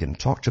Pentagon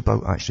talked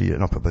about, actually,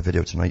 and I'll put up a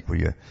video tonight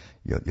where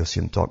you'll see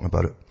them talking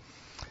about it,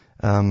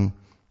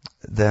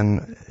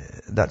 then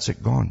that's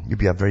it gone. You'll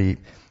be a very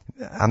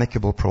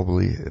amicable,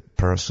 probably,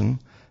 person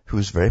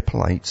who's very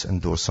polite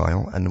and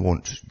docile and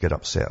won't get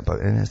upset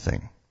about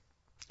anything.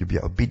 You'll be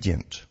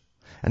obedient.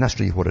 And that's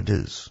really what it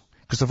is.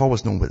 Because I've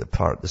always known what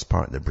this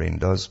part of the brain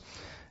does.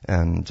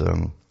 And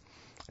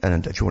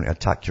if you want to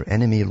attack your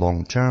enemy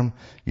long term,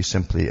 you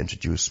simply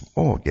introduce,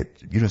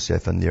 get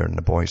UNICEF in there and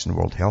the boys in the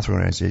World Health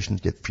Organization,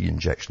 get free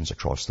injections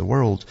across the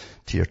world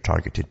to your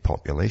targeted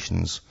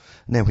populations.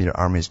 And then when your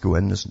armies go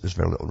in, there's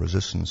very little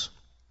resistance.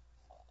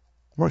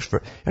 Works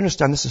for, you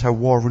understand, this is how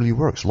war really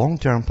works.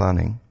 Long-term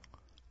planning.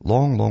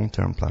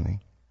 Long-term planning.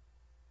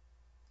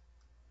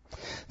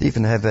 They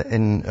even have it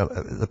in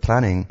the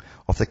planning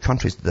of the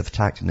countries that they've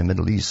attacked in the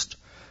Middle East.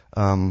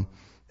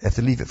 If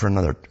they leave it for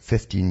another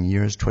 15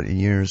 years, 20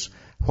 years,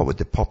 what would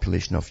the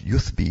population of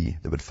youth be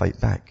that would fight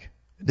back?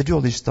 They do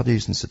all these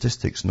studies and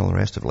statistics and all the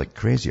rest of it like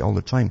crazy all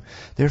the time.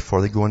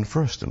 Therefore, they go in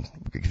first and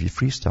give you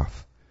free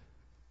stuff.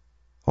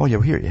 Oh, yeah,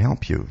 we're here to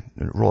help you.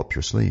 Roll up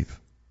your sleeve.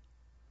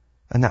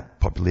 And that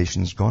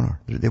population's gone.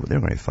 They're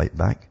going to fight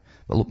back.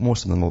 But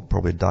most of them will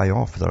probably die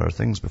off with other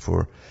things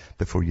before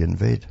you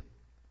invade.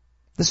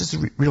 This is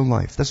real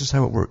life. This is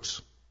how it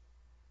works.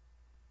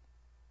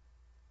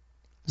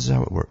 This is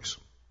how it works.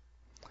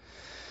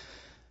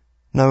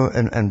 Now,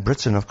 in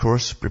Britain, of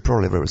course, we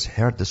probably have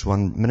heard this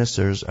one,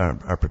 ministers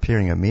are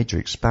preparing a major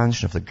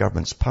expansion of the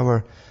government's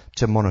power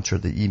to monitor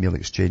the email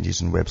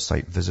exchanges and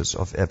website visits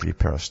of every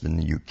person in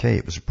the UK.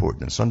 It was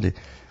reported on Sunday.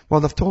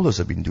 Well, they've told us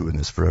they've been doing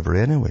this forever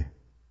anyway.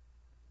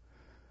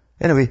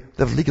 Anyway,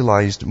 they've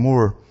legalized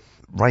more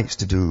rights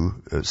to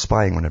do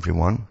spying on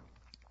everyone.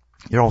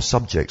 You're all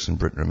subjects in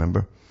Britain,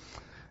 remember,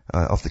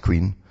 of the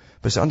Queen.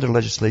 But it's under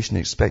legislation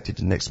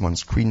expected in next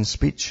month's Queen's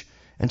speech.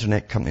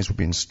 Internet companies will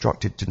be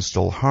instructed to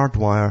install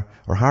hardware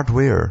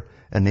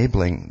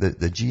enabling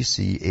the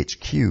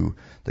GCHQ,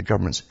 the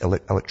government's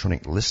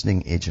electronic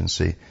listening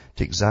agency,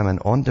 to examine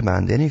on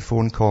demand any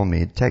phone call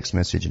made, text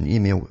message and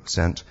email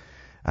sent,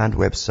 and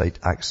website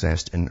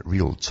accessed in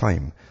real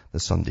time, the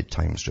Sunday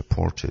Times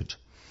reported.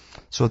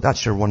 So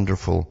that's your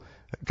wonderful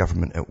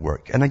government at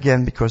work. And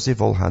again, because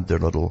they've all had their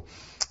little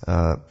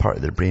part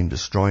of their brain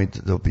destroyed,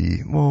 they'll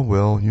be,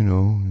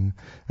 and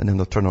then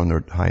they'll turn on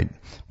their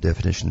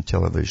high-definition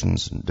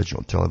televisions and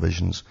digital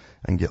televisions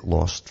and get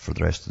lost for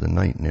the rest of the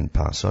night and then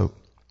pass out.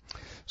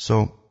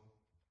 So,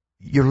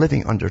 you're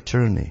living under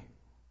tyranny.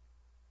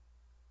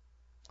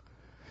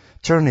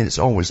 Tyranny that's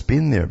always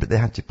been there, but they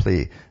had to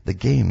play the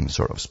game,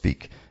 so to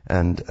speak,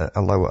 and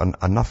allow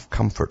enough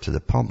comfort to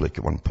the public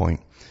at one point,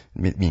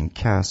 meaning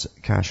cash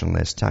and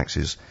less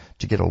taxes,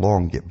 to get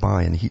along, get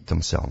by, and heat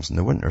themselves in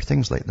the winter,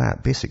 things like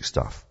that, basic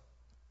stuff.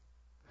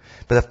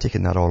 But they've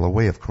taken that all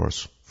away, of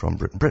course, from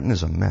Britain. Britain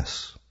is a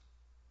mess.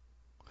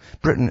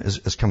 Britain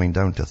is coming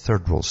down to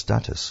third world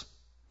status.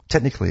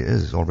 Technically it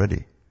is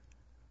already.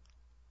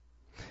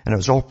 And it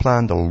was all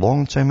planned a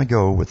long time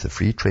ago with the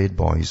free trade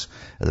boys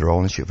at the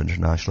Royal Institute of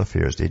International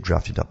Affairs. They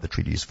drafted up the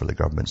treaties for the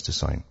governments to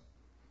sign.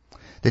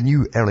 They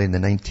knew early in the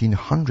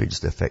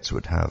 1900s the effects it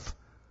would have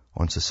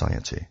on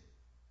society.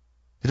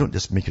 They don't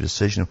just make a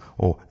decision,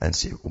 and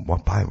say,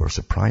 we're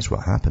surprised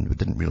what happened. We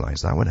didn't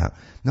realize that would happen.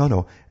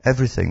 No,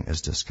 everything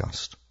is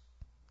discussed.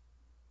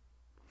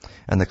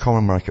 And the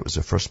common market was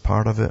the first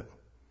part of it.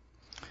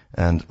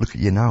 And look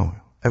at you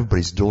now.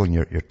 Everybody's doling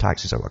your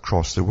taxes out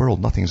across the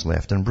world. Nothing's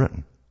left in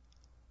Britain.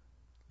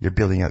 You're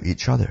bailing out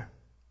each other.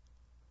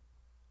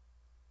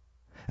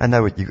 And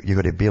now you've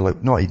got to bail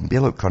out, not even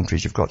bail out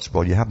countries.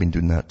 You have been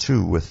doing that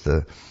too with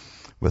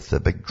the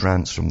big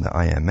grants from the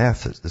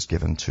IMF that's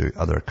given to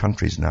other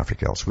countries in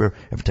Africa elsewhere.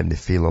 Every time they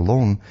fail a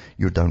loan,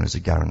 you're down as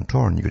a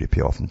guarantor and you've got to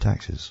pay off in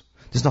taxes.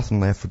 There's nothing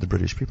left for the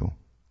British people.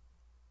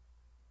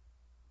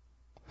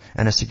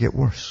 And it's to get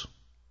worse.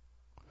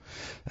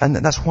 And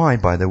that's why,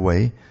 by the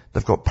way,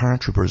 they've got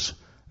paratroopers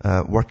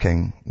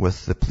working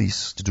with the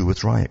police to do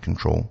with riot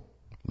control,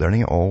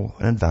 learning it all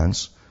in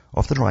advance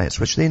of the riots,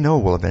 which they know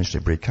will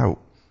eventually break out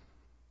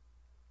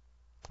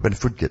when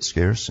food gets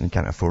scarce and you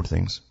can't afford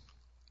things.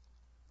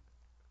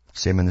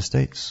 Same in the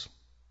States.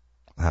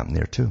 It happened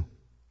there too.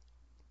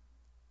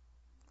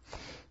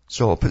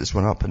 So I'll put this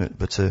one up,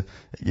 but you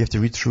have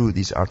to read through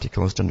these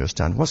articles to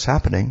understand what's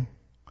happening.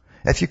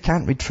 If you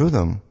can't read through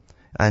them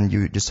and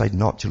you decide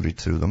not to read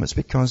through them, it's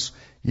because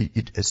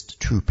it's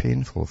too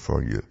painful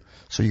for you.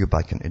 So you go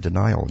back into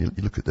denial. You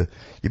look at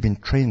you've been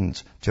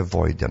trained to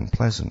avoid the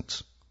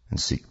unpleasant and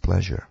seek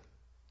pleasure.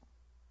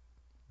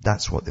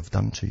 That's what they've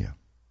done to you.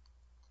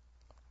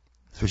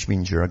 Which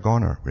means you're a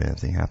goner when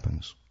anything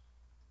happens.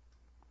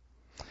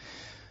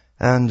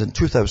 And in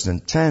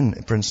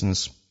 2010, for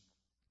instance,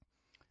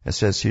 it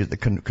says here the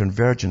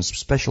convergence of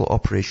special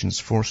operations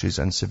forces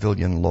and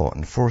civilian law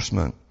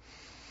enforcement.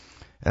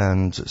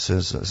 And it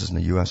says, this is in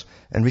the US,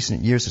 in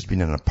recent years there's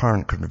been an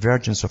apparent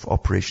convergence of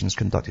operations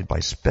conducted by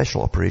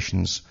special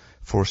operations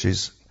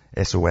forces,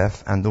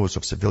 SOF, and those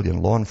of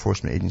civilian law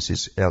enforcement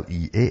agencies,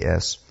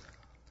 LEAS,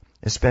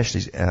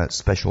 especially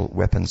special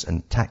weapons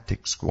and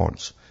tactics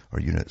squads or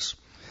units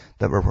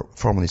that were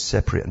formerly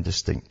separate and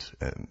distinct,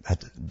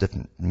 had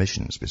different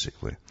missions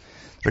basically.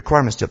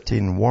 Requirements to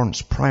obtain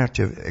warrants prior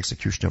to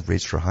execution of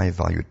raids for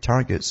high-valued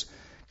targets,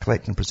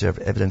 collect and preserve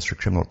evidence for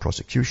criminal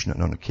prosecution,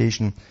 and on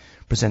occasion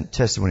present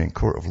testimony in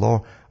court of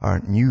law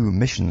are new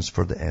missions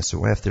for the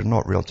SOF. They're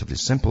not relatively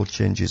simple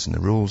changes in the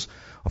rules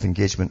of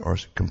engagement or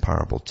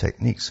comparable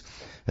techniques.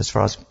 As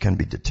far as can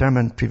be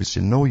determined,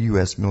 previously no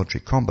U.S.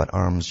 military combat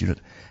arms unit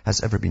has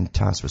ever been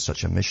tasked with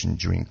such a mission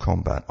during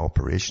combat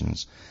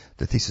operations.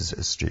 The thesis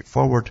is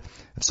straightforward.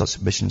 If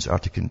such missions are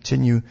to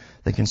continue,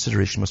 then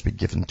consideration must be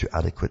given to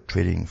adequate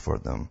training for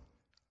them.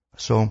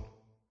 So,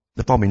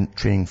 they've all been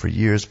training for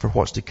years for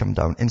what's to come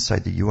down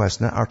inside the U.S.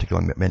 And that article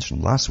I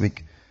mentioned last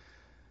week,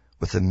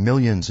 with the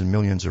millions and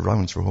millions of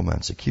rounds for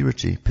Homeland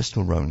Security,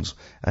 pistol rounds,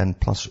 and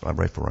plus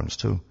rifle rounds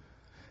too.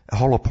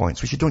 Hollow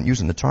points, which you don't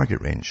use in the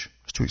target range.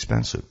 It's too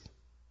expensive.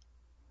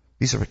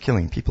 These are for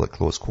killing people at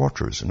close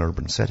quarters in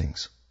urban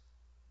settings.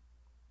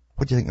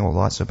 What do you think all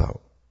that's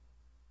about?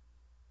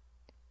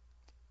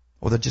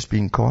 Or they're just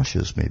being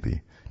cautious,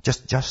 maybe.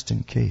 Just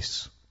in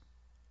case.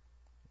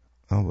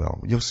 Oh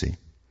well, you'll see.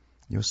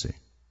 You'll see.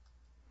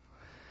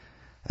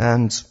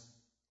 And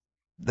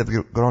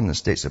they've gone on in the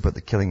States about the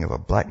killing of a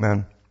black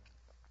man.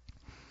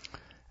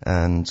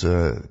 And,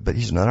 but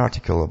here's another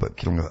article about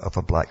killing of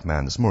a black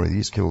man. There's more of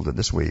these killed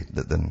this way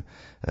than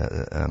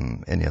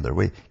any other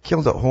way.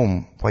 Killed at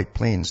home, White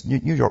Plains.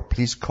 New York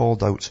police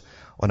called out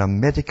on a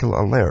medical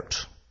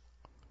alert.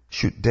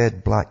 Shoot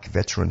dead black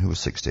veteran who was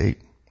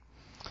 68.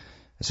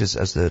 It says,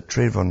 as the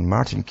Trayvon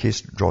Martin case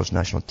draws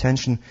national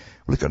attention,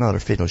 look at another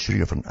fatal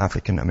shooting of an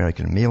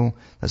African-American male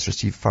that's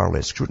received far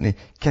less scrutiny.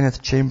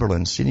 Kenneth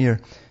Chamberlain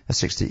Sr., a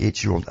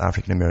 68-year-old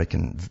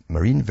African-American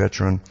Marine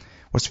veteran,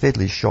 was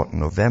fatally shot in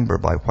November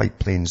by White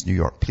Plains, New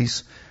York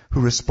police,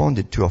 who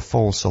responded to a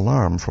false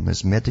alarm from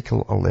his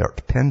medical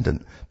alert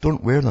pendant.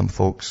 Don't wear them,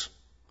 folks.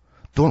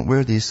 Don't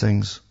wear these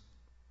things.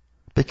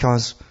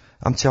 Because,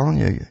 I'm telling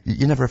you,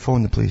 you never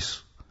phone the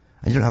police.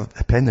 And you don't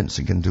have pendants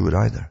that can do it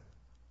either.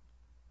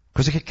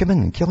 Because they could come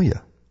in and kill you.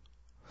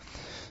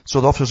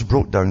 So the officers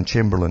broke down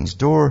Chamberlain's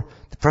door.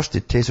 First they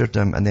tasered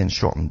him and then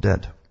shot him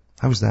dead.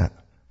 How's that?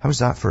 How's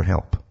that for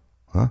help?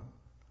 Huh?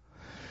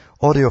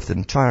 Audio of the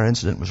entire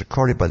incident was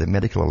recorded by the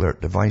medical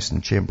alert device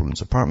in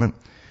Chamberlain's apartment.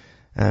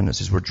 And it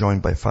says we're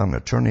joined by family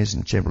attorneys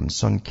and Chamberlain's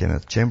son,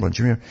 Kenneth Chamberlain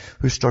Jr.,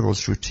 who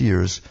struggles through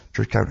tears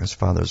to recount his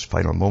father's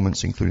final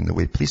moments, including the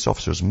way police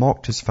officers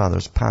mocked his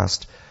father's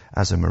past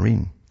as a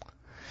Marine.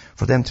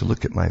 For them to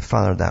look at my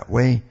father that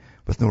way,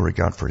 with no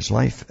regard for his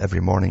life,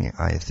 every morning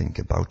I think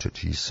about it,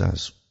 he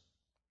says.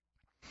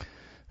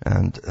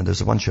 And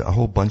there's a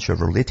whole bunch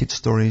of related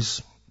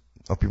stories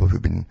of people who've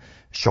been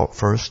shot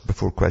first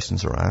before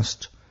questions are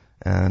asked.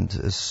 And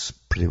it's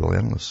pretty well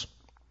endless.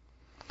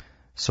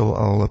 So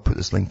I'll put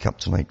this link up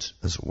tonight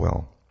as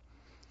well.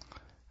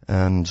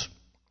 And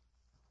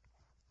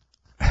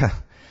it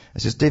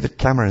says David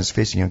Cameron is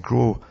facing a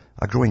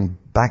growing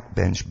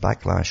backbench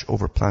backlash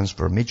over plans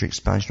for a major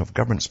expansion of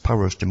government's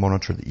powers to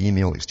monitor the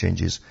email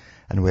exchanges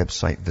and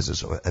website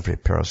visits of every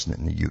person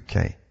in the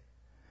UK.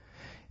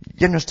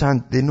 You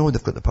understand, they know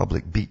they've got the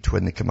public beat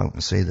when they come out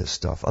and say this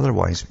stuff.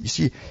 Otherwise, you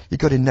see, you've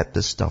got to nip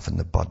this stuff in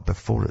the bud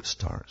before it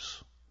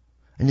starts.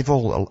 And you've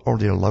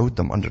already allowed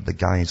them under the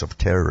guise of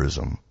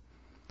terrorism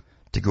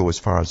to go as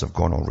far as they've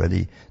gone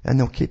already, and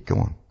they'll keep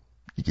going.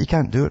 You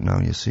can't do it now,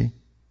 you see.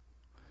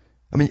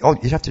 I mean,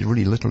 you'd have to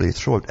really literally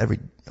throw out every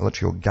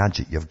electrical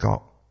gadget you've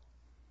got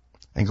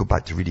and go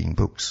back to reading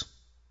books.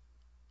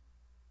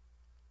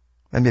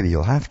 And maybe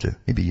you'll have to.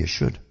 Maybe you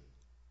should.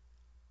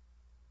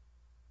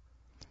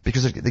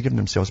 Because they're giving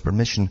themselves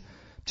permission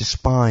to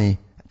spy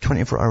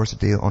 24 hours a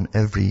day on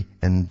every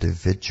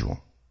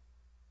individual.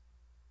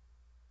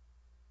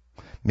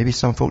 Maybe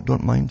some folk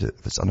don't mind it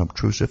if it's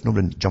unobtrusive.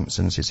 Nobody jumps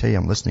in and says, hey,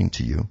 I'm listening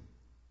to you.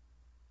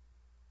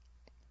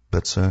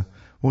 But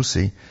we'll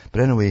see.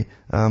 But anyway,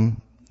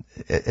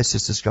 it's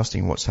just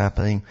disgusting what's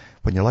happening.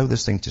 When you allow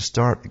this thing to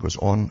start, it goes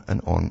on and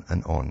on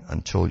and on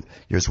until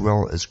you're as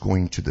well as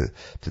going to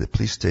the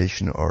police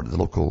station or the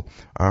local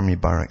army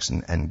barracks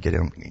and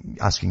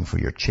asking for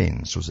your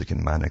chain so they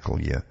can manacle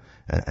you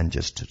and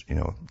just,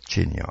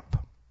 chain you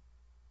up.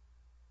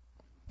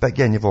 But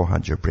again, you've all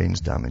had your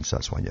brains damaged.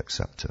 That's why you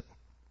accept it.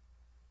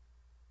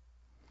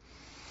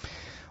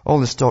 All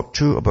this talk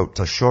too about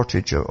a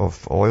shortage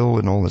of oil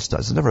and all this stuff.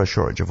 There's never a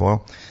shortage of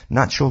oil.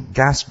 Natural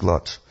gas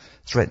glut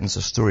threatens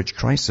a storage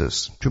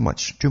crisis. Too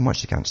much,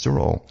 you can't store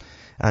it all.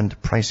 And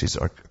prices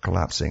are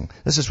collapsing.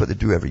 This is what they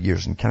do every year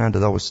in Canada.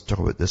 They always talk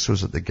about this so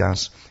that the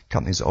gas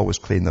companies always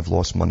claim they've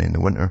lost money in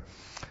the winter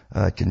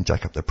can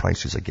jack up their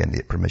prices again. They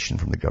get permission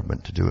from the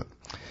government to do it.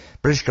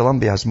 British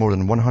Columbia has more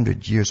than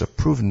 100 years of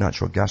proven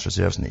natural gas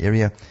reserves in the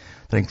area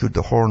that include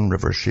the Horn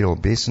River Shale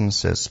Basin,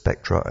 says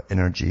Spectra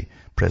Energy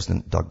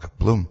President Doug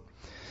Bloom.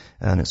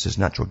 And it says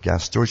natural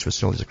gas storage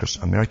facilities across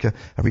America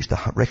have reached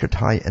record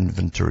high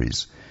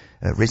inventories,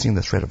 raising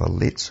the threat of a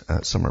late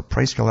summer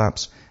price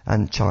collapse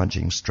and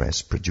challenging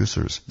stressed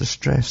producers. They're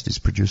stressed, these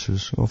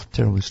producers. Oh,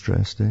 terribly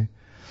stressed, eh?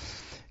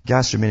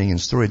 Gas remaining in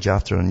storage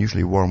after an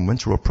unusually warm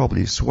winter will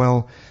probably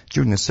swell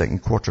during the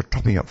second quarter,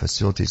 topping up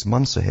facilities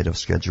months ahead of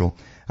schedule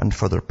and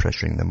further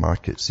pressuring the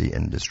market, say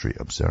industry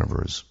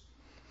observers.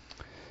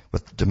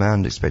 With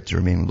demand expected to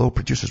remain low,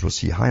 producers will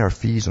see higher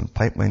fees on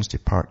pipelines to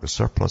park the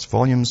surplus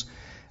volumes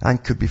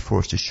and could be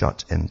forced to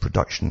shut in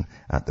production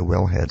at the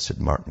wellhead, said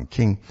Martin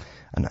King,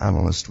 an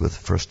analyst with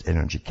First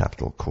Energy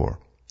Capital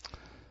Corp.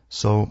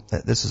 So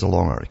this is a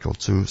long article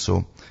too,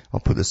 so I'll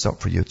put this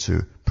up for you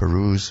to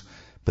peruse,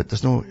 but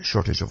there's no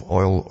shortage of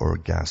oil or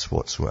gas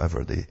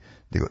whatsoever. They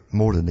got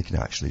more than they can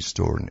actually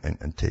store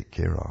and take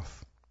care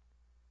of.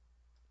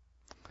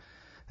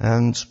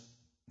 And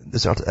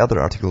this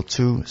other article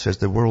too says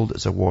the world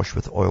is awash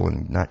with oil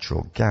and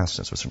natural gas.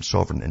 This was from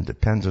Sovereign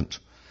Independent,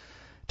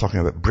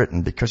 talking about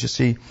Britain, because you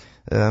see,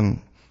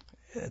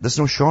 there's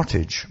no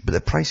shortage, but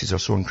the prices are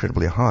so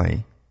incredibly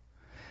high,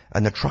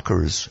 and the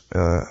truckers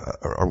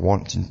are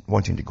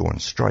wanting to go on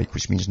strike,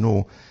 which means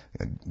no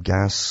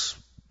gas,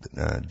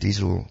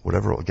 diesel,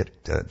 whatever will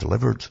get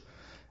delivered,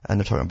 and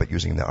they're talking about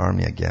using the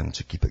army again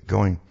to keep it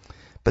going.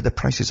 But the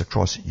prices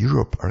across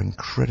Europe are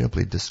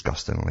incredibly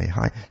disgustingly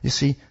high. You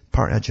see,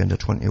 part of Agenda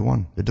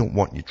 21. They don't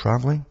want you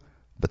traveling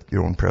with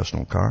your own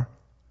personal car.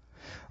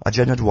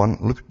 Agenda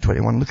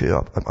 21, look it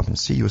up and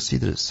see, you'll see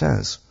that it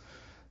says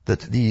that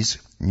these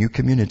new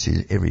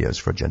community areas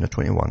for Agenda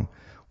 21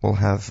 will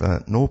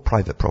have no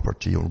private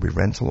property. It will be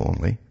rental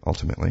only,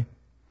 ultimately.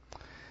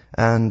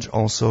 And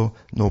also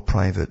no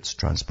private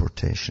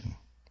transportation.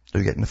 So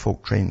you're getting the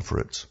folk trained for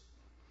it.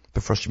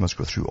 But first you must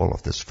go through all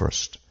of this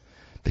first.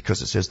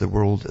 Because it says the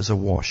world is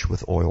awash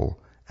with oil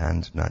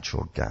and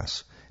natural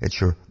gas.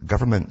 It's your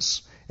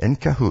governments in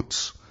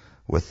cahoots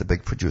with the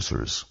big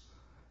producers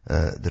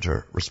that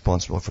are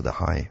responsible for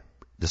the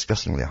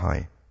disgustingly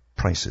high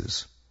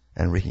prices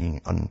and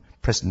raking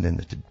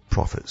unprecedented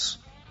profits.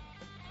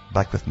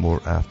 Back with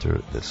more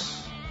after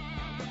this.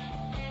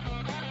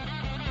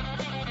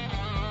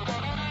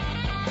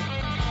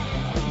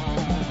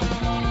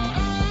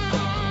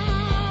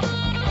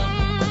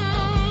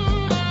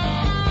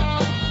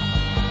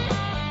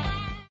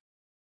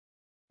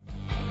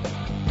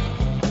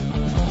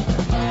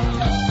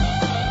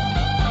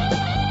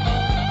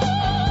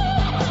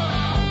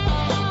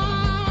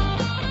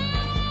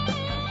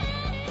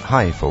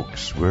 Hi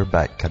folks, we're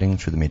back cutting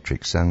through the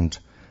matrix, and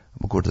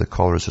we'll go to the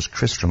callers. There's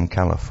Chris from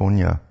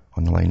California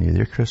on the line. Are you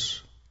there,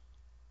 Chris?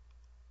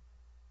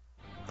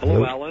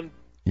 Hello, Alan.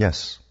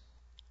 Yes.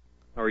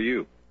 How are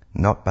you?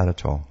 Not bad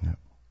at all. Yeah.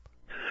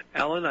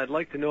 Alan, I'd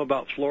like to know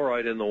about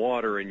fluoride in the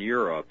water in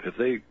Europe. Have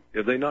they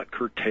not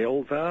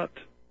curtailed that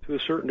to a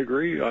certain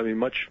degree? I mean,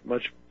 much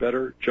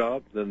better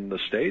job than the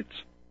States?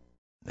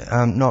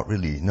 Not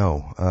really,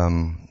 no.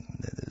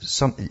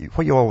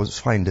 What you always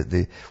find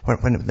that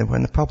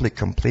when the public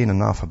complain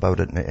enough about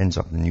it and it ends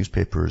up in the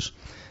newspapers,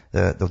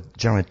 they'll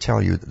generally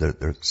tell you that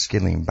they're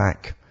scaling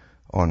back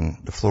on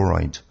the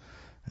fluoride,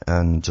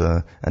 and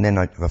then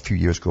a few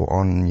years go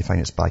on and you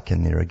find it's back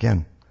in there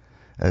again.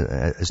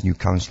 As new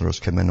councillors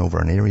come in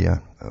over an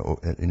area,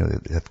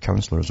 they have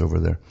councillors over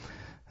there.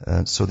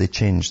 So they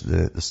change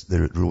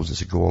the rules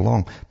as they go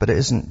along. But it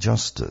isn't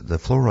just the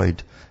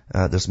fluoride.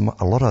 There's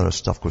a lot of other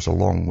stuff goes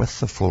along with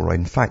the fluoride.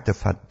 In fact, they've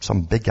had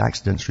some big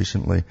accidents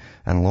recently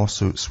and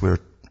lawsuits where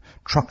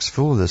trucks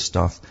full of this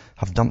stuff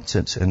have dumped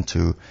it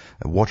into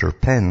water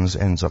pens,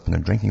 ends up in the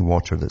drinking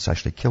water that's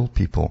actually killed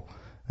people,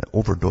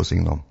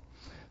 overdosing them.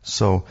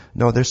 So,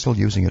 no, they're still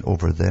using it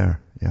over there,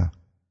 yeah.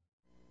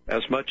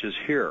 As much as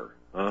here,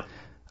 huh?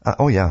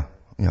 Oh, yeah,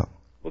 yeah.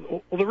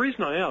 Well, the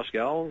reason I ask,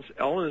 Alan,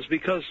 is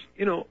because,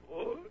 I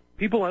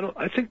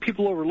think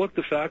people overlook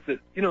the fact that,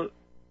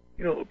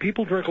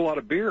 people drink a lot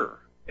of beer.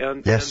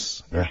 And,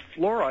 yes, and there's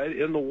fluoride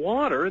in the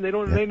water, and they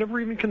never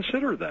even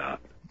consider that.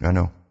 I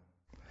know.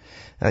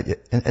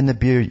 In the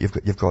beer, you've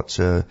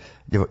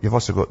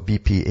also got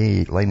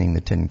BPA lining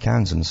the tin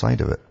cans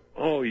inside of it.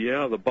 Oh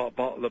yeah, the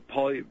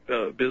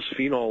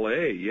polybisphenol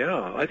A.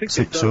 Yeah, I think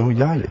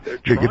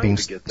you're being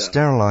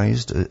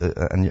sterilized,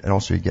 and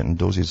also you're getting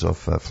doses of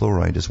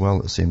fluoride as well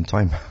at the same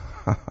time.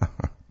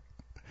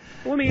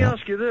 Let me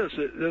ask you this: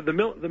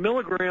 the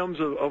milligrams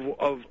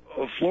of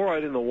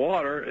fluoride in the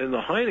water in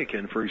the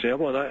Heineken, for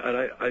example,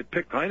 and I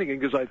picked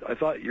Heineken because I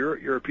thought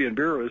European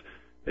beer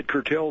had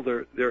curtailed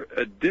their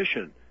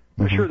addition.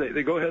 Mm-hmm. Sure,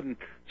 they go ahead and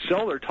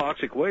sell their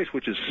toxic waste,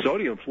 which is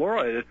sodium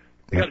fluoride.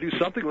 They got to do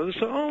something with it.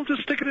 So,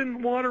 just stick it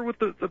in water with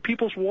the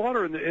people's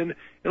water in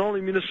all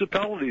the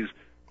municipalities.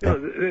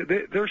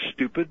 They're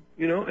stupid,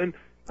 And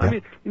I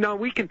mean, now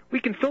we can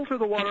filter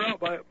the water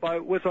out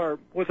with our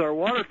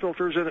water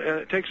filters, and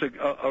it takes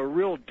a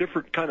real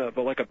different kind of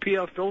like a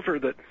PF filter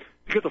that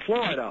to get the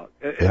fluoride out.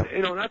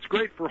 And that's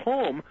great for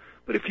home.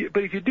 But if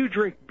you do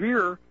drink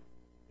beer,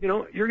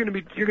 you're going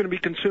to be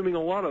consuming a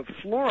lot of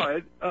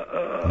fluoride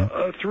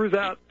through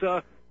that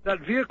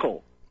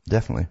vehicle.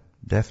 Definitely,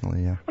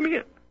 yeah.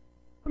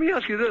 Let me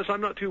ask you this.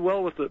 I'm not too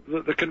well with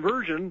the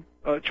conversion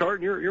chart,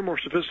 and you're more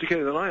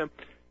sophisticated than I am.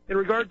 In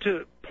regard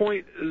to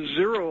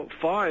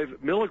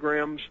 0.05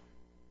 milligrams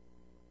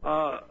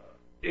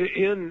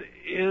in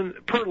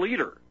per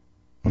liter,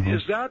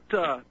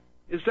 mm-hmm.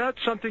 Is that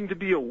something to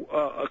be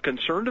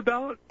concerned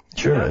about?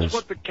 Sure. That's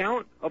what the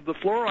count of the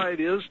fluoride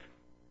is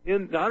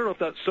in. I don't know if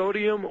that's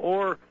sodium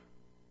or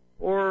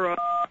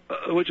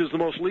which is the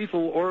most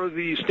lethal, or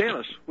the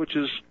stannous, which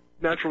is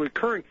naturally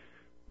occurring,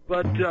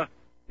 but. Mm-hmm.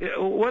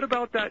 What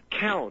about that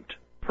count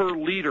per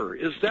liter?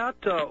 Is that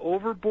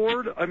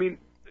overboard? I mean,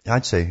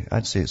 I'd say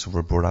it's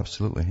overboard,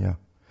 absolutely, yeah.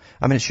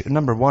 I mean,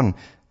 number one,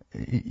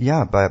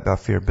 yeah, by a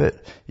fair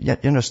bit. You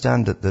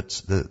understand that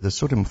the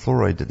sodium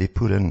fluoride that they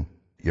put in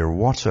your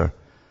water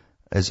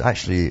is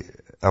actually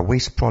a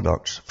waste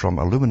product from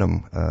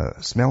aluminum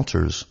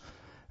smelters,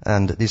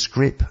 and they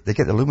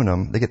get the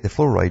aluminum, they get the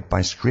fluoride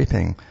by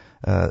scraping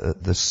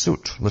the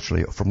soot,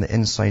 literally, from the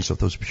insides of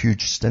those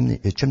huge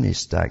chimney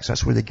stacks.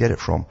 That's where they get it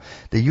from.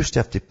 They used to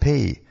have to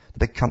pay, the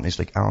big companies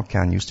like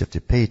Alcan used to have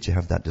to pay to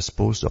have that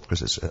disposed of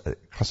because it's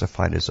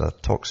classified as a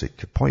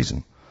toxic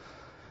poison.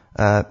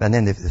 And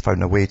then they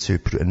found a way to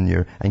put it in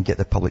there and get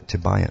the public to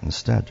buy it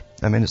instead.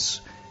 I mean,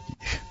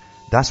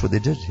 that's what they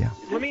did, yeah.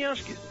 Let me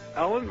ask you,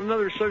 Alan,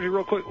 another subject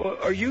real quick.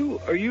 Do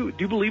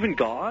you believe in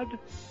God?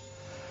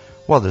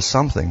 Well, there's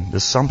something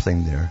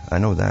there. I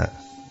know that.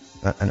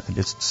 And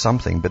it's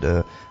something,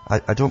 but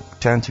I don't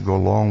tend to go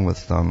along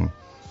with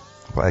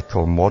what I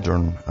call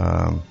modern,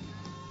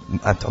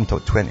 until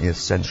 20th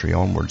century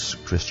onwards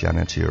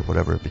Christianity or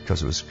whatever,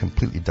 because it was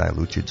completely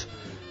diluted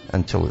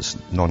until it's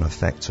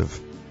non-effective.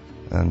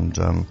 And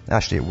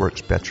actually, it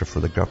works better for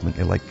the government.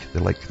 They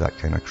like that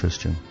kind of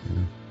Christian. You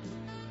know?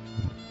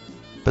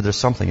 But there's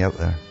something out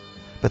there.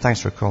 But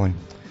thanks for calling.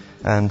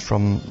 And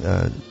from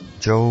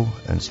Joe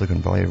in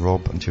Silicon Valley,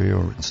 Rob,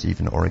 Ontario, and Steve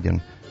in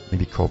Oregon,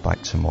 maybe call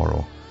back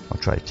tomorrow. I'll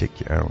try to take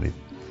you early.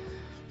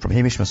 From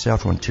Hamish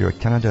myself from Ontario,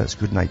 Canada, it's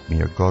good night. May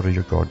your God or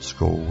your gods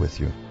go with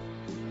you.